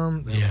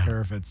storm. They don't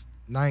care if it's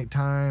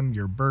nighttime,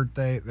 your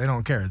birthday. They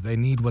don't care. They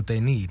need what they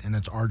need. And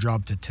it's our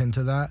job to tend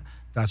to that.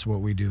 That's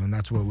what we do. And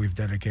that's what we've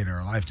dedicated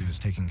our life to, is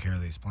taking care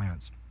of these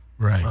plants.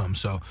 Right.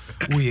 So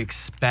we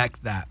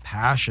expect that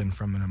passion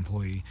from an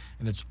employee.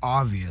 And it's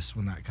obvious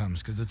when that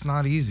comes because it's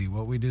not easy.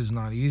 What we do is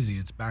not easy.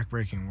 It's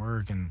backbreaking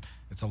work and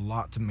it's a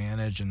lot to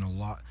manage and a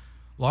lot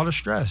of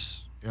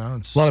stress.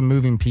 It's a lot of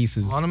moving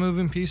pieces. A lot of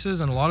moving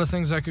pieces and a lot of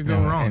things that could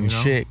go wrong. And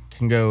shit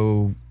can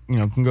go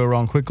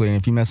wrong quickly. And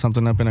if you mess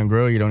something up in a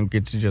grow, you don't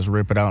get to just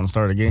rip it out and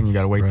start again. You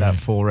got to wait that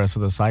full rest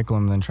of the cycle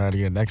and then try to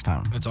get it next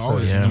time. It's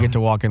always you get to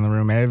walk in the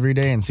room every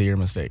day and see your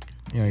mistake.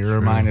 You're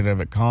reminded of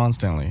it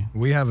constantly.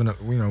 We have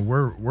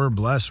we're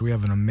blessed. We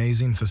have an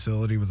amazing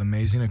facility with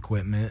amazing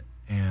equipment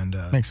and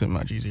makes it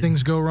much easier.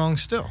 Things go wrong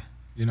still.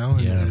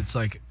 And it's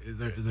like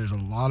there's a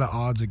lot of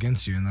odds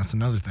against you, and that's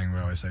another thing we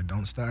always say: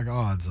 don't stack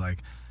odds. Like,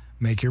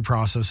 make your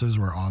processes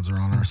where odds are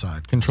on our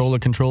side. Control the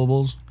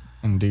controllables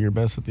and do your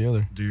best at the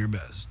other. Do your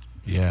best.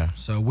 Yeah.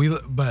 So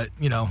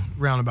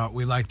roundabout,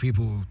 we like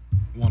people who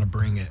want to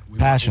bring it.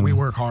 Passion. We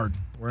work hard.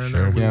 We're in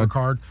there. We work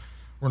hard.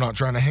 We're not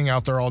trying to hang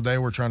out there all day.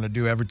 We're trying to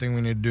do everything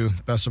we need to do,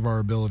 best of our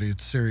ability.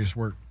 It's serious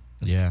work.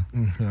 Yeah.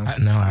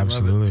 No,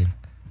 absolutely.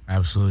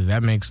 Absolutely.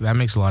 That makes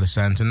a lot of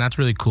sense. And that's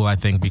really cool, I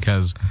think,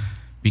 because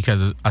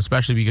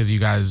especially because you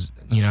guys,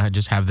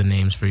 just have the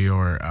names for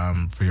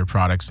your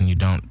products and you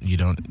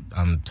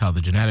don't tell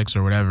the genetics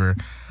or whatever.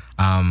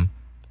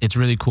 It's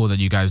really cool that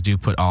you guys do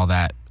put all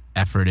that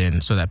effort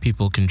in so that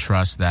people can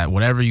trust that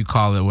whatever you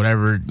call it,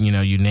 whatever,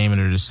 you name it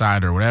or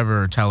decide or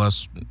whatever, or tell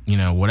us,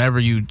 whatever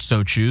you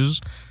so choose,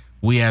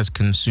 we as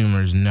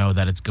consumers know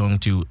that it's going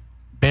to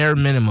bare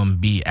minimum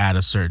be at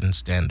a certain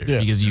standard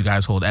because you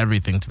guys hold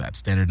everything to that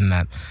standard,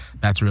 and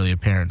that's really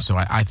apparent. So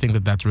I think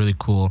that's really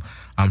cool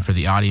for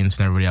the audience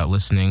and everybody out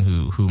listening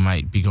who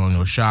might be going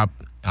to a shop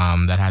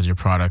that has your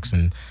products.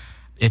 And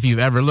if you've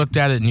ever looked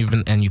at it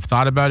and you've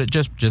thought about it,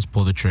 just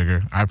pull the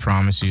trigger. I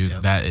promise you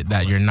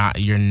that you're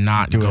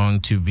not going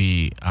to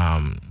be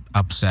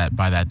upset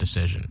by that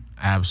decision.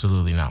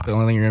 Absolutely not. The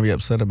only thing you're gonna be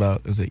upset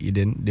about is that you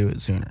didn't do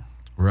it sooner.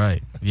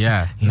 Right.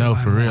 Yeah. No,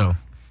 for real.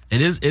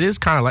 It is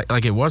kind of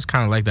like it was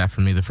kind of like that for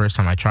me the first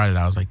time I tried it.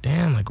 I was like,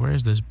 damn, like,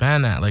 where's this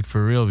Ben at? Like,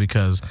 for real,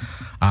 because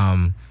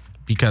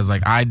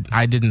like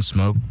I didn't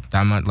smoke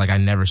that much. Like, I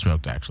never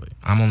smoked, actually.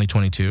 I'm only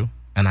 22,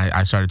 and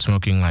I started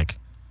smoking like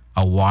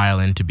a while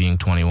into being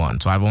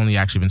 21. So I've only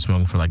actually been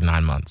smoking for like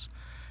 9 months.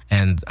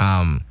 And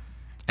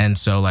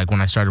so, like,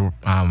 when I started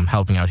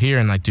helping out here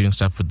and like doing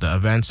stuff with the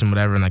events and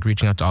whatever, and like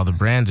reaching out to all the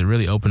brands, it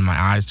really opened my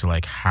eyes to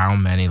like how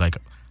many like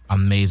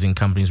amazing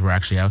companies were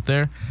actually out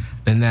there.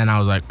 And then I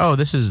was like, oh,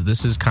 this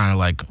is kind of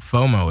like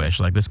FOMO-ish.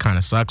 Like, this kind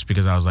of sucks,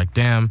 because I was like,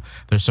 damn,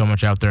 there's so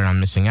much out there and I'm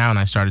missing out. And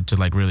I started to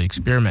like really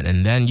experiment.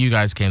 And then you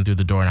guys came through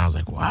the door and I was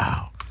like,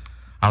 wow.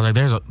 I was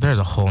like, there's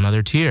a whole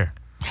nother tier.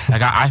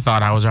 Like, I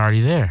thought I was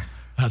already there.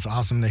 That's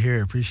awesome to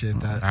hear. Appreciate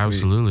that.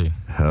 Absolutely.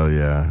 Hell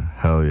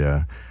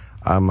yeah.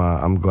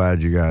 I'm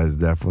glad you guys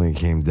definitely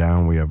came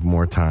down. We have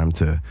more time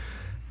to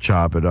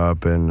chop it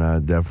up,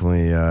 and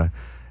definitely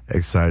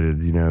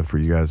excited, for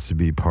you guys to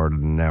be part of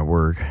the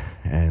network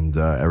and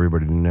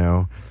everybody to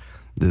know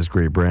this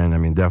great brand. I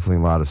mean,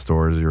 definitely a lot of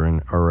stores you're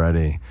in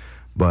already,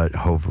 but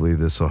hopefully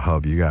this will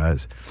help you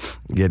guys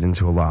get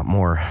into a lot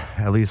more,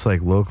 at least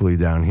like locally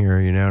down here,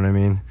 you know what I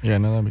mean? Yeah,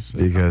 no, that'd be sick.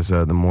 Because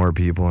the more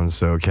people in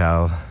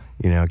SoCal,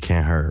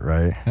 can't hurt,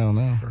 right? Hell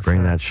no.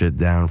 Bring that shit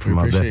down from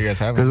up there. Appreciate you guys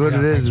having me. Because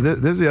what it is,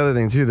 this is the other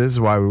thing too, this is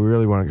why we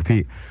really want to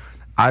compete.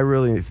 I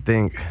really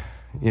think,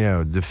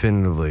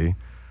 definitively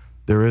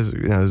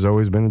there's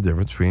always been a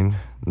difference between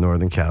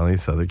Northern Cali,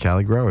 Southern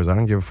Cali growers. I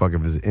don't give a fuck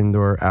if it's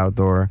indoor,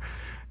 outdoor,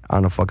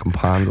 on a fucking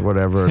pond or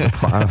whatever,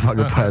 on a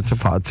fucking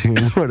pontoon,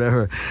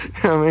 whatever.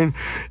 You know what I mean?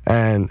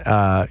 And,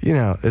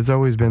 it's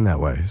always been that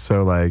way.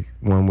 So, like,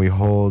 when we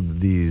hold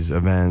these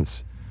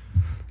events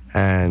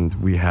and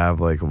we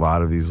have, like, a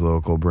lot of these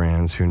local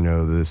brands who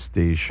know this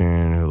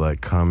station, who,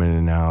 like, come in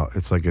and out,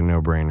 it's like a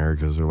no-brainer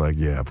because they're like,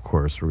 yeah, of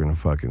course, we're going to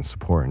fucking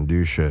support and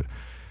do shit.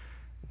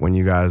 When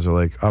you guys are,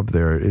 like, up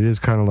there, it is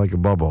kind of like a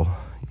bubble.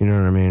 You know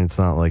what I mean? It's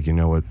not like you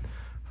know what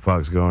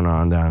fuck's going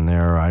on down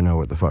there. I know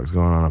what the fuck's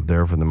going on up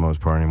there for the most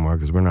part anymore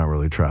because we're not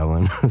really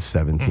traveling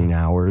 17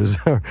 hours.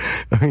 Or,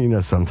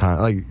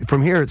 sometimes. Like,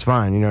 from here, it's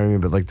fine, you know what I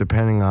mean? But, like,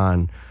 depending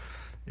on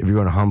if you're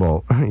going to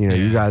Humboldt,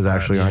 you guys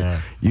actually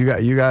aren't.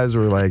 You guys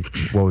were, like,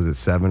 what was it,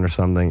 7 or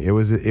something? It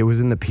was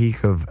in the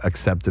peak of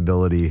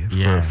acceptability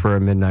for a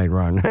midnight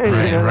run.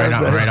 Right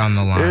on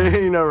the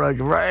line. Like,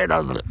 right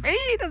on the line.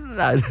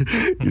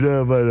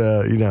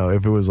 But,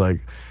 if it was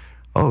like,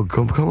 oh,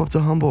 come up to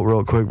Humboldt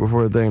real quick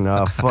before the thing.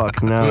 No,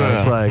 fuck, no.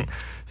 It's like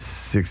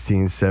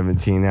 16,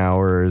 17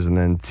 hours and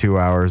then 2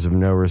 hours of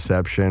no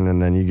reception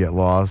and then you get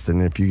lost.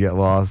 And if you get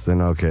lost,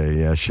 then okay,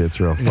 yeah, shit's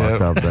real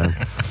fucked up then.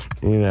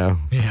 Yeah,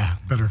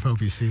 better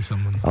hope you see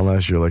someone.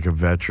 Unless you're like a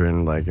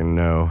veteran, like, and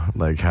know,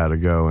 like, how to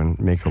go and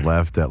make a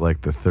left at,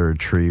 like, the third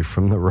tree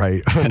from the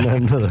right and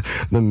then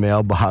the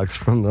mailbox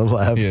from the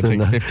left. Yeah,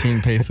 take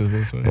 15 paces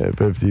this way. Yeah,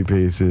 50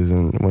 paces.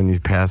 And when you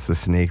pass the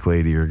snake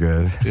lady, you're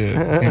good.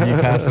 Yeah, and you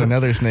pass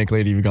another snake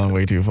lady, you've gone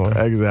way too far.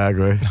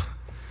 Exactly.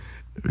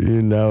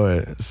 You know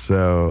it.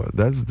 So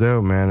that's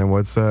dope, man. And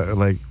what's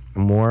like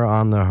more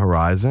on the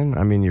horizon?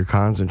 I mean, you're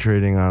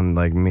concentrating on,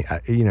 like,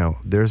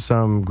 there's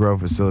some grow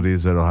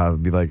facilities that'll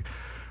be like,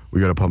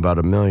 we got to pump out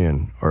 1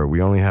 million, or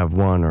we only have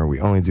 1, or we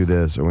only do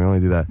this, or we only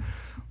do that.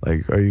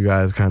 Like, are you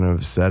guys kind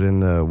of set in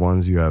the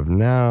ones you have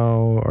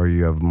now, or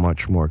you have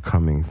much more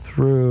coming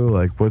through?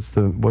 Like, what's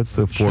the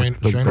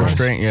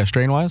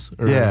strain wise?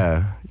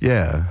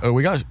 Yeah.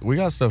 We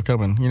got stuff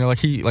coming.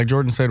 Like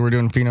Jordan said, we're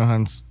doing pheno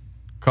hunts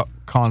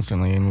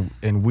constantly,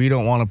 and we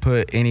don't want to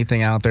put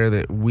anything out there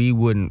that we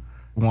wouldn't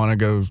want to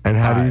go. And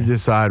how do you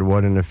decide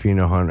what in a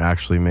pheno hunt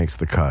actually makes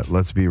the cut?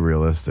 Let's be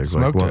realistic.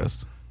 Smoke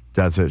test.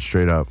 That's it,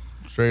 straight up.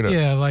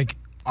 Yeah, like,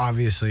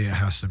 obviously it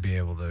has to be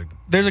able to.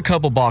 There's a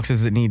couple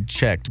boxes that need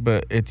checked,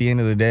 but at the end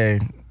of the day,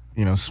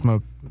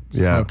 smoke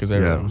is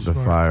everything. Yeah, the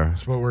fire.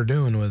 That's what we're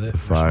doing with it. The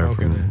fire of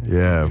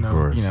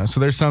course. So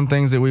there's some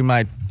things that we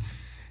might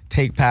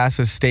take past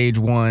as stage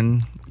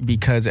 1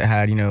 because it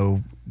had,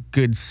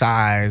 good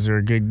size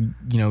or good,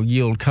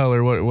 yield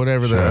color,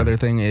 whatever the other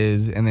thing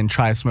is, and then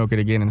try smoke it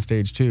again in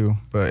stage 2.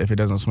 But if it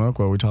doesn't smoke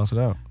well, we toss it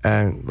out.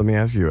 And let me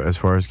ask you, as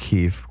far as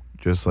keef,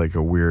 just like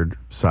a weird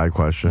side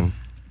question.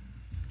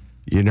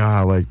 You know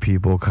how, like,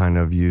 people kind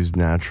of use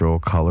natural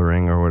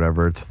coloring or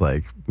whatever to,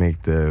 like,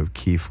 make the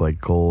keef, like,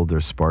 gold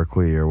or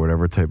sparkly or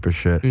whatever type of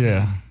shit?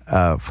 Yeah.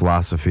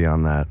 Philosophy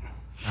on that.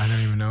 I don't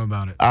even know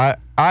about it.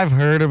 I've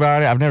heard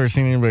about it. I've never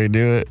seen anybody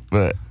do it,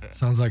 but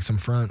sounds like some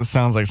front.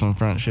 Sounds like some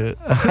front shit.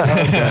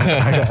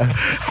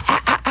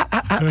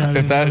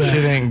 If that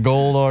shit ain't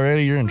gold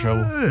already, you're in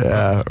trouble.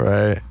 Yeah,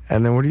 right.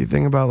 And then what do you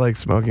think about, like,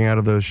 smoking out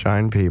of those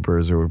shine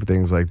papers or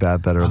things like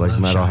that are like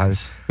metal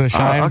shines. The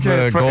shine's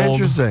the gold.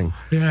 Interesting.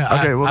 Yeah.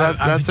 Okay,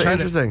 that's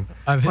interesting.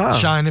 I've hit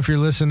Shine if you're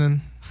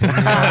listening.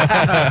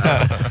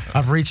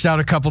 I've reached out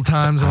a couple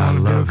times. I want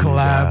to do a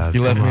collab.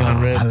 You left me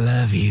on red. I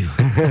love you.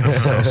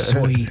 So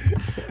sweet.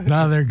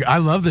 No, I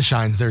love the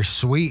shines. They're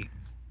sweet.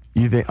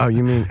 You think? Oh,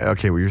 you mean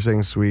okay? Well, you're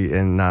saying sweet,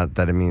 and not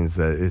that it means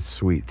that it's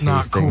sweet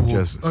tasting. Not cool.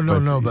 Just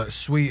but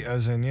sweet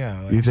as in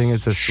Like, you think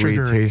it's a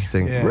sweet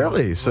tasting? Yeah.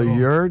 Really? So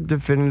your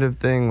definitive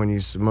thing when you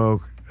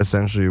smoke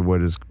essentially what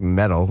is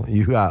metal,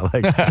 you got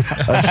like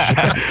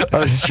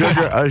a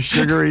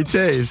sugary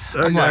taste.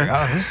 Okay. I'm like,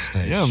 oh, this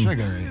tastes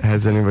sugary.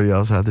 Has anybody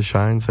else had the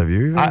shines? Have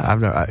you? Even?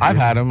 I've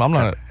had them. I'm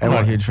not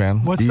a huge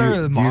fan.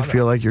 Do you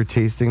feel like you're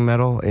tasting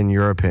metal? In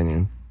your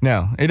opinion?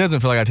 No, it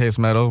doesn't feel like I taste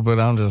metal, but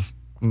I'm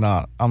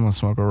gonna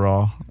smoke a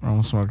raw. I'm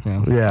gonna smoke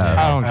it. Yeah.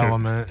 I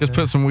don't care. Just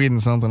put some weed in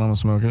something, I'm gonna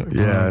smoke it.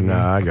 Yeah,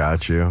 I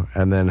got you.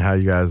 And then how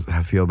you guys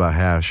feel about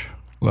hash?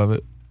 Love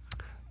it.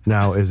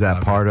 Now, is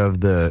that part of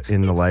the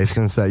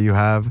license that you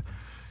have?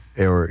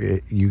 Or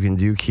you can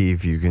do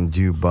keef, you can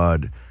do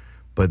bud,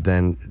 but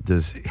then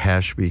does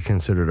hash be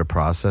considered a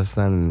process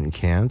then and you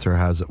can't? Or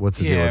what's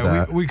the deal with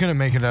that? We couldn't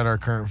make it at our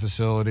current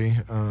facility.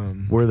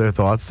 Were there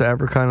thoughts to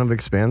ever kind of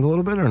expand a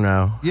little bit or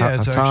no? Yeah,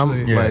 it's Tom,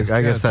 actually...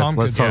 I guess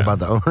let's talk about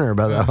the owner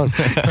about that one.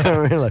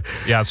 I mean,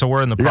 yeah, so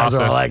we're in the process. You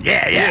guys are like,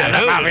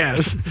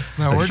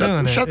 no, we're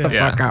doing it. Shut the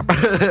fuck up.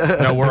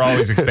 No, we're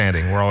always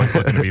expanding. We're always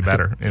looking to be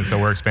better. And so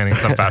we're expanding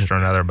some faster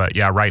than another. But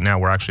yeah, right now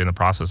we're actually in the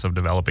process of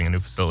developing a new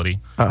facility.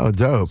 Oh,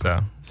 dope.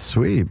 So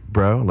sweet,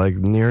 bro. Like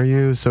near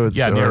you? So it's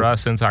near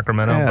us in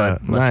Sacramento,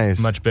 but nice.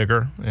 much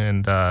bigger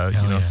and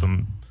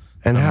some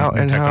And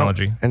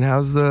technology.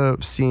 how's the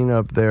scene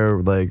up there,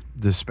 like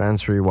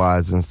dispensary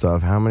wise and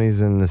stuff? How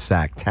many's in the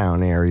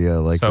Sacktown area,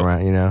 like So-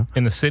 around, you know?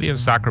 In the city of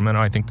Sacramento,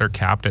 I think they're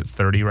capped at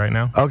 30 right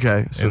now.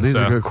 Okay, so And these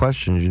are so- good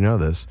questions. You know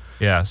this.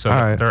 Yeah, so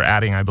All right. they're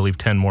adding, I believe,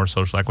 10 more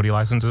social equity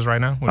licenses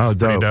right now, which Oh, is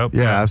pretty dope.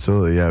 Yeah,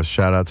 absolutely. Yeah,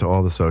 shout out to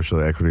all the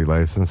social equity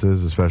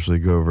licenses, especially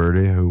Go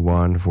Verde, who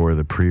won for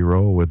the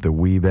pre-roll with the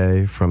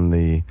Weebay from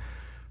the,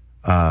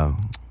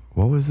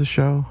 what was the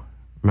show?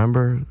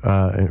 Remember?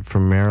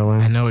 From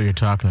Maryland? I know what you're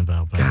talking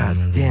about. But I don't God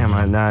remember damn,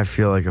 the name. now I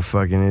feel like a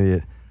fucking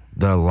idiot.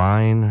 The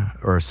Line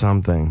or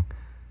something,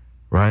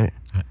 right?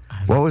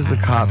 What was the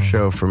cop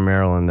show from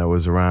Maryland that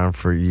was around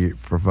for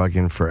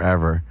fucking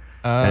forever?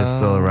 And it's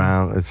still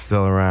around. It's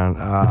still around.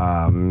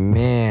 Ah,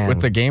 man. With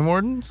the game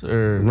wardens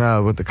or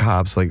No, with the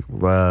cops. Like,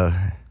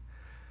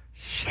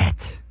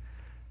 shit.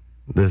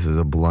 This is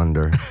a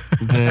blunder.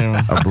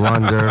 damn. A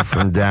blunder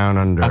from down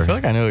under. I feel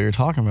like I know what you're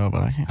talking about,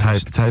 but I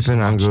can't. Type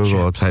in on watch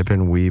Google. chips. Type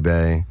in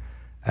Weebay,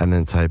 and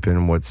then type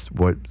in what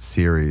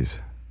series.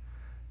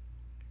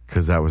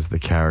 Because that was the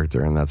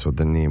character, and that's what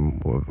the name,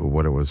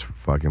 what it was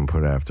fucking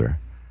put after.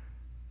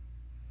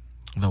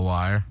 The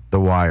Wire. The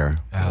Wire.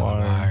 Yeah, The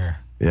Wire.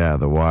 Yeah,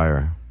 The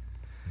Wire.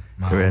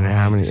 And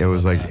how many? It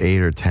was like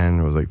 8 or 10.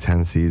 It was like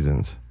 10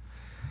 seasons,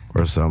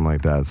 or something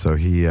like that. So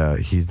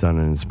he's done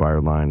an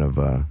inspired line of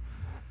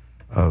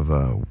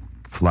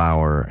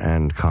flour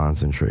and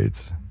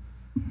concentrates.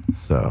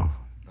 So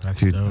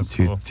That's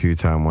dope.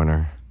 two-time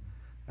winner.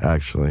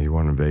 Actually, he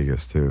won in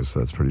Vegas too. So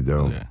that's pretty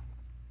dope. Yeah.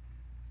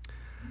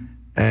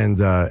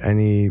 And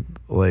any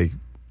like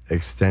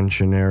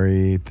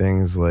extensionary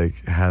things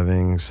like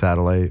having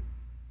satellite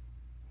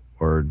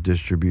or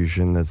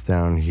distribution that's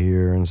down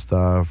here and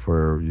stuff,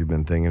 or you've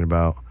been thinking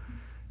about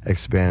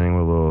expanding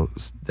with a little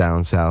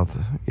down south,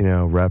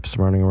 reps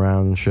running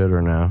around and shit,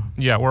 or no?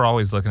 Yeah, we're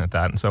always looking at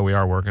that, and so we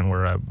are working.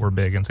 We're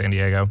big in San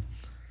Diego,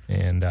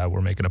 and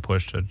we're making a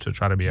push to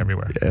try to be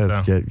everywhere. Yeah,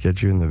 let's So,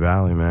 get you in the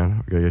valley,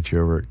 man. We gotta get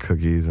you over at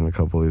Cookies and a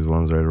couple of these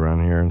ones right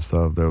around here and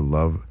stuff. They would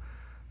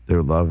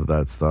love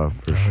that stuff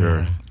for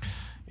sure.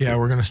 Yeah,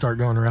 we're gonna start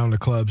going around to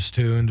clubs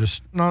too, and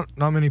just not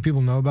many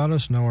people know about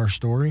us, know our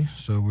story.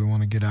 So we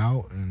want to get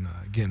out and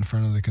get in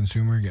front of the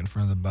consumer, get in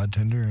front of the bud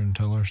tender, and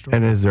tell our story.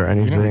 And is there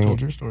You never anything?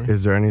 told your story.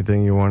 Is there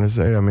anything you want to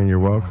say? I mean, you're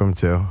welcome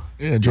to.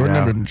 Yeah,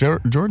 Jordan Yeah.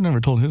 Jordan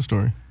never told his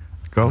story.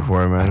 Go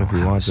for it, man. If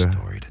you want to.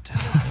 story to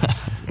tell.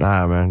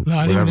 Nah, man. No,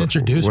 I didn't even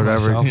introduce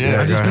myself.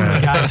 Yeah, I just go been the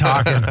ahead.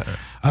 guy talking.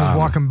 I was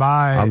walking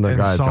by I'm the and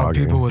guy saw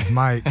talking. people with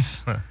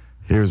mics.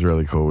 He was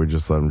really cool. We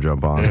just let him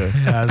jump on. Yeah,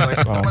 I was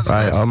like,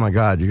 Right. Oh my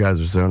God, you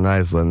guys are so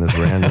nice letting this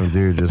random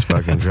dude just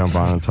fucking jump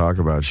on and talk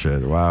about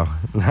shit. Wow.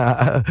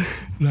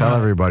 Tell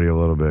everybody a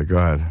little bit. Go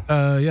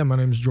ahead. yeah, my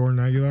name's Jordan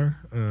Aguilar.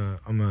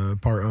 I'm a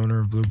part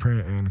owner of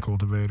Blueprint and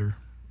cultivator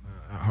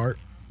at heart.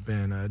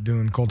 Been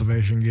doing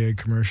cultivation gig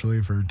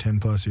commercially for 10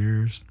 plus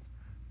years.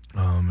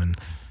 And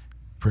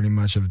pretty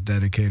much have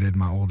dedicated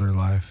my older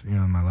life,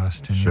 my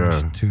last 10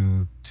 years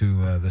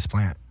to this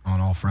plant on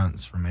all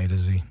fronts from A to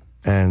Z.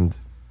 And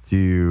do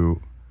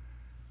you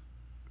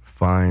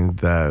find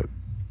that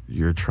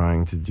you're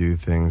trying to do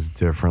things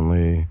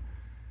differently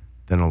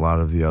than a lot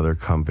of the other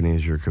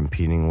companies you're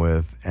competing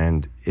with?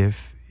 And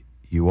if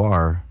you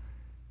are,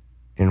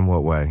 in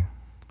what way?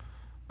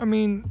 I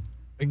mean,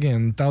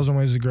 again, 1,000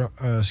 ways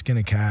to skin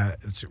a cat.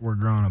 We're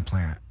growing a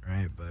plant,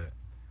 right? But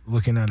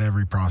looking at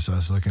every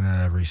process, looking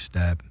at every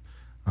step,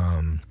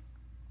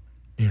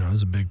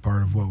 is a big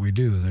part of what we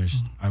do.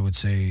 I would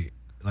say,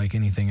 like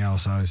anything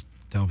else, I always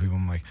tell people,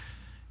 I'm like,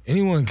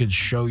 anyone could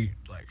show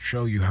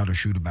you how to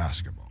shoot a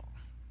basketball.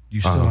 You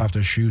still have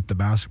to shoot the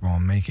basketball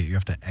and make it. You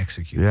have to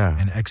execute. Yeah.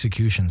 And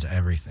execution's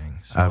everything.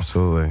 So,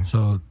 Absolutely.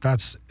 So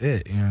that's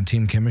it.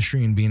 Team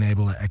chemistry and being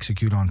able to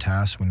execute on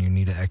tasks when you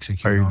need to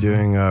execute. Are you on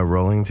doing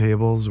rolling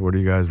tables? What are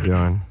you guys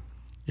doing?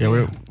 Yeah,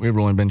 we have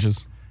rolling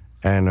benches.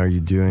 And are you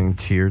doing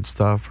tiered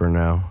stuff or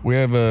no? We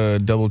have a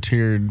double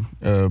tiered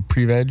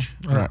pre-veg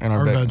in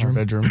our bedroom.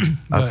 bedroom.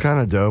 That's kind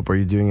of dope. Are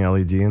you doing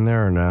LED in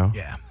there or no?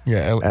 Yeah.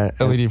 Yeah,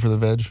 LED for the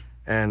veg.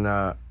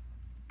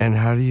 And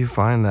how do you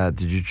find that?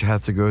 Did you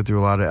have to go through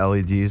a lot of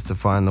LEDs to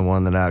find the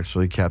one that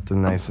actually kept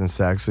them nice and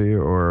sexy,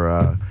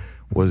 or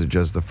was it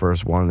just the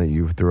first one that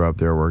you threw up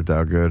there worked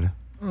out good?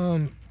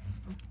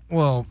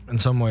 Well, in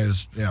some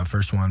ways, yeah,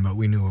 first one, but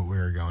we knew what we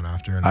were going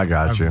after. And I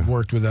got I've you.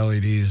 worked with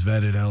LEDs,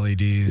 vetted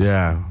LEDs.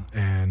 Yeah.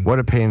 And What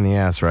a pain in the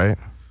ass, right?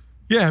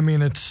 yeah, I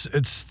mean, it's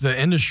the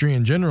industry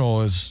in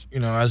general is,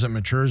 as it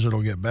matures,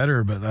 it'll get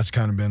better, but that's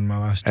kind of been my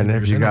last 10 And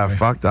if years you got anyway.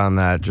 fucked on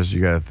that, you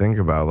got to think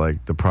about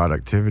like the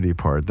productivity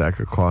part. That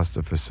could cost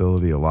a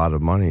facility a lot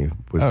of money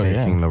with Oh, yeah.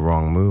 making the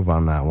wrong move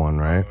on that one,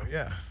 right?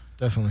 Yeah,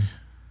 definitely.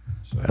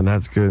 And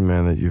that's good,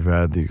 man, that you've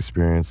had the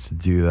experience to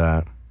do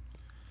that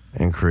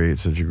and create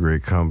such a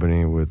great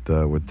company with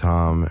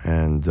Tom.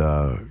 And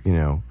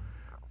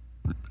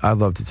I'd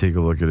love to take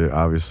a look at it.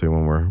 Obviously,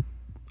 when we're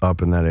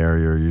up in that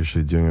area, we're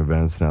usually doing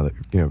events now that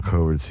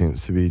COVID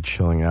seems to be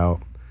chilling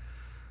out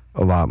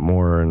a lot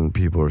more, and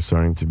people are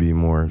starting to be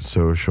more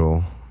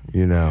social.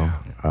 you know.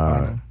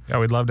 Yeah,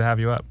 we'd love to have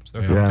you up.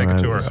 So come Yeah, take man.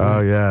 a tour. Oh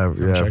yeah,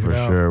 check for it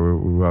out. sure.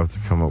 We'll have to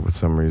come up with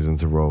some reason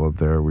to roll up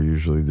there. We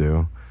usually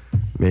do.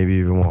 Maybe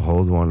even we'll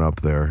hold one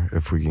up there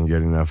if we can get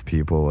enough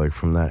people like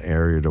from that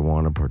area to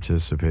want to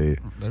participate.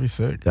 That'd be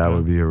sick. That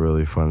would be a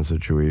really fun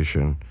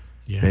situation.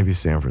 Yeah. Maybe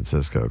San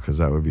Francisco, because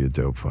that would be a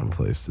dope, fun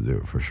place to do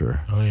it for sure.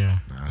 Oh yeah.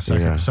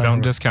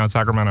 Don't discount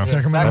Sacramento.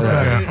 Sacramento.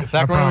 Yeah.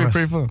 Sacramento would be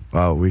pretty fun.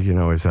 Well, we can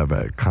always have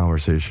a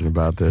conversation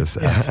about this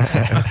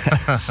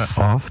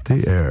off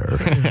the air.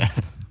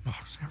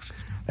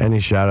 Any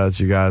shout outs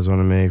you guys want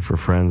to make for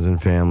friends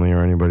and family or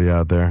anybody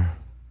out there?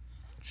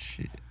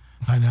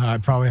 I know I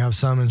probably have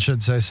some and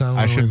should say some.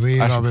 I should I'll be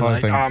probably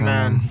like, think oh some.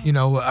 man, you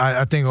know,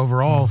 I think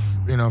overall,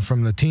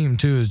 from the team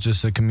too, is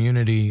just the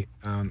community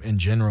in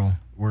general.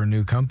 We're a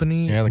new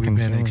company. Yeah, the we've been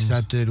consumers.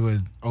 accepted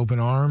with open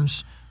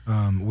arms.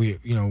 We're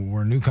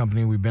a new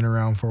company. We've been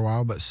around for a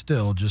while, but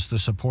still, just the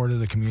support of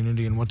the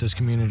community and what this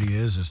community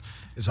is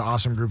an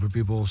awesome group of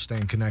people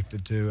staying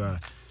connected to.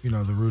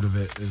 The root of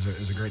it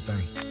is a great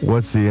thing.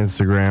 What's the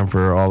Instagram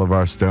for all of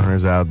our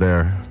stoners out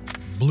there?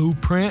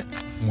 Blueprint,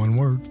 one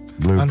word.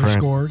 Blueprint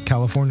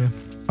 _California.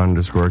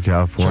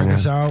 _California. Check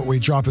us out. We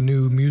drop a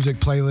new music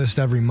playlist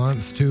every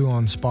month too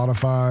on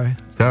Spotify.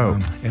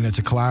 Dope. And it's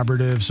a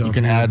collaborative, so You if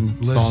can add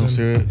songs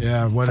to it.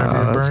 Yeah, whatever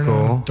Oh, you're that's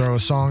burning, cool. throw a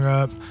song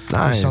up.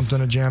 Nice. There's something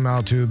to jam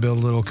out to, build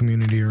a little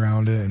community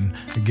around it. And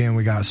again,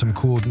 we got some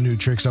cool new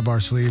tricks up our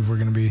sleeve. We're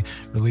going to be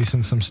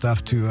releasing some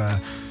stuff to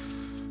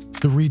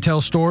the retail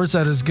stores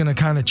that is going to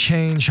kind of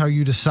change how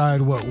you decide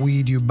what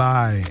weed you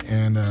buy.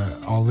 And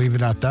I'll leave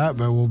it at that,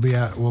 but we'll be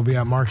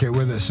at market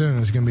with it soon.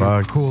 It's going to be a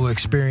Fuck. cool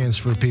experience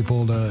for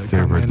people to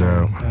Super come in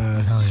dope.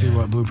 and see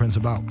what Blueprint's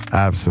about.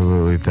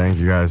 Absolutely. Thank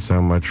you guys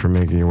so much for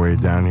making your way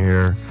down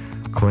here,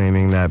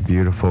 claiming that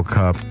beautiful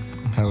cup,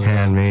 Hell yeah.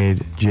 handmade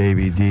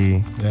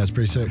JBD, Yeah, it's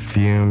pretty sick.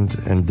 fumed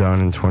and done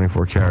in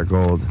 24 karat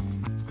gold.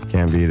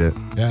 Can't beat it.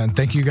 Yeah, and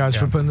thank you guys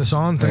for putting this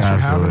on. Thanks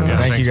Absolutely. for having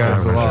us. Thank you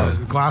guys a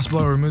lot. Glass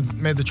blower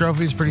made the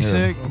trophies pretty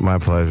sick. My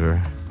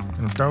pleasure.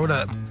 And throw it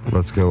up.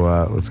 Let's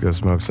go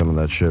smoke some of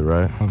that shit,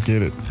 right? Let's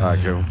get it. All right,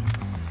 cool.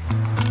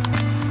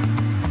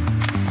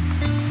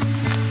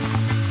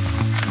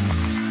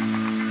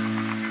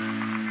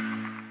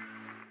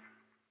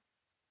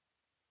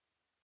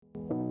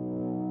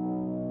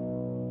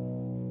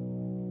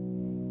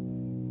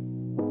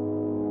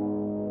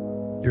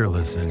 You're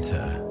listening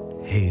to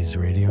Hayes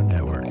Radio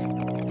Network,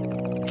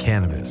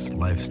 Cannabis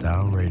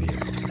Lifestyle Radio.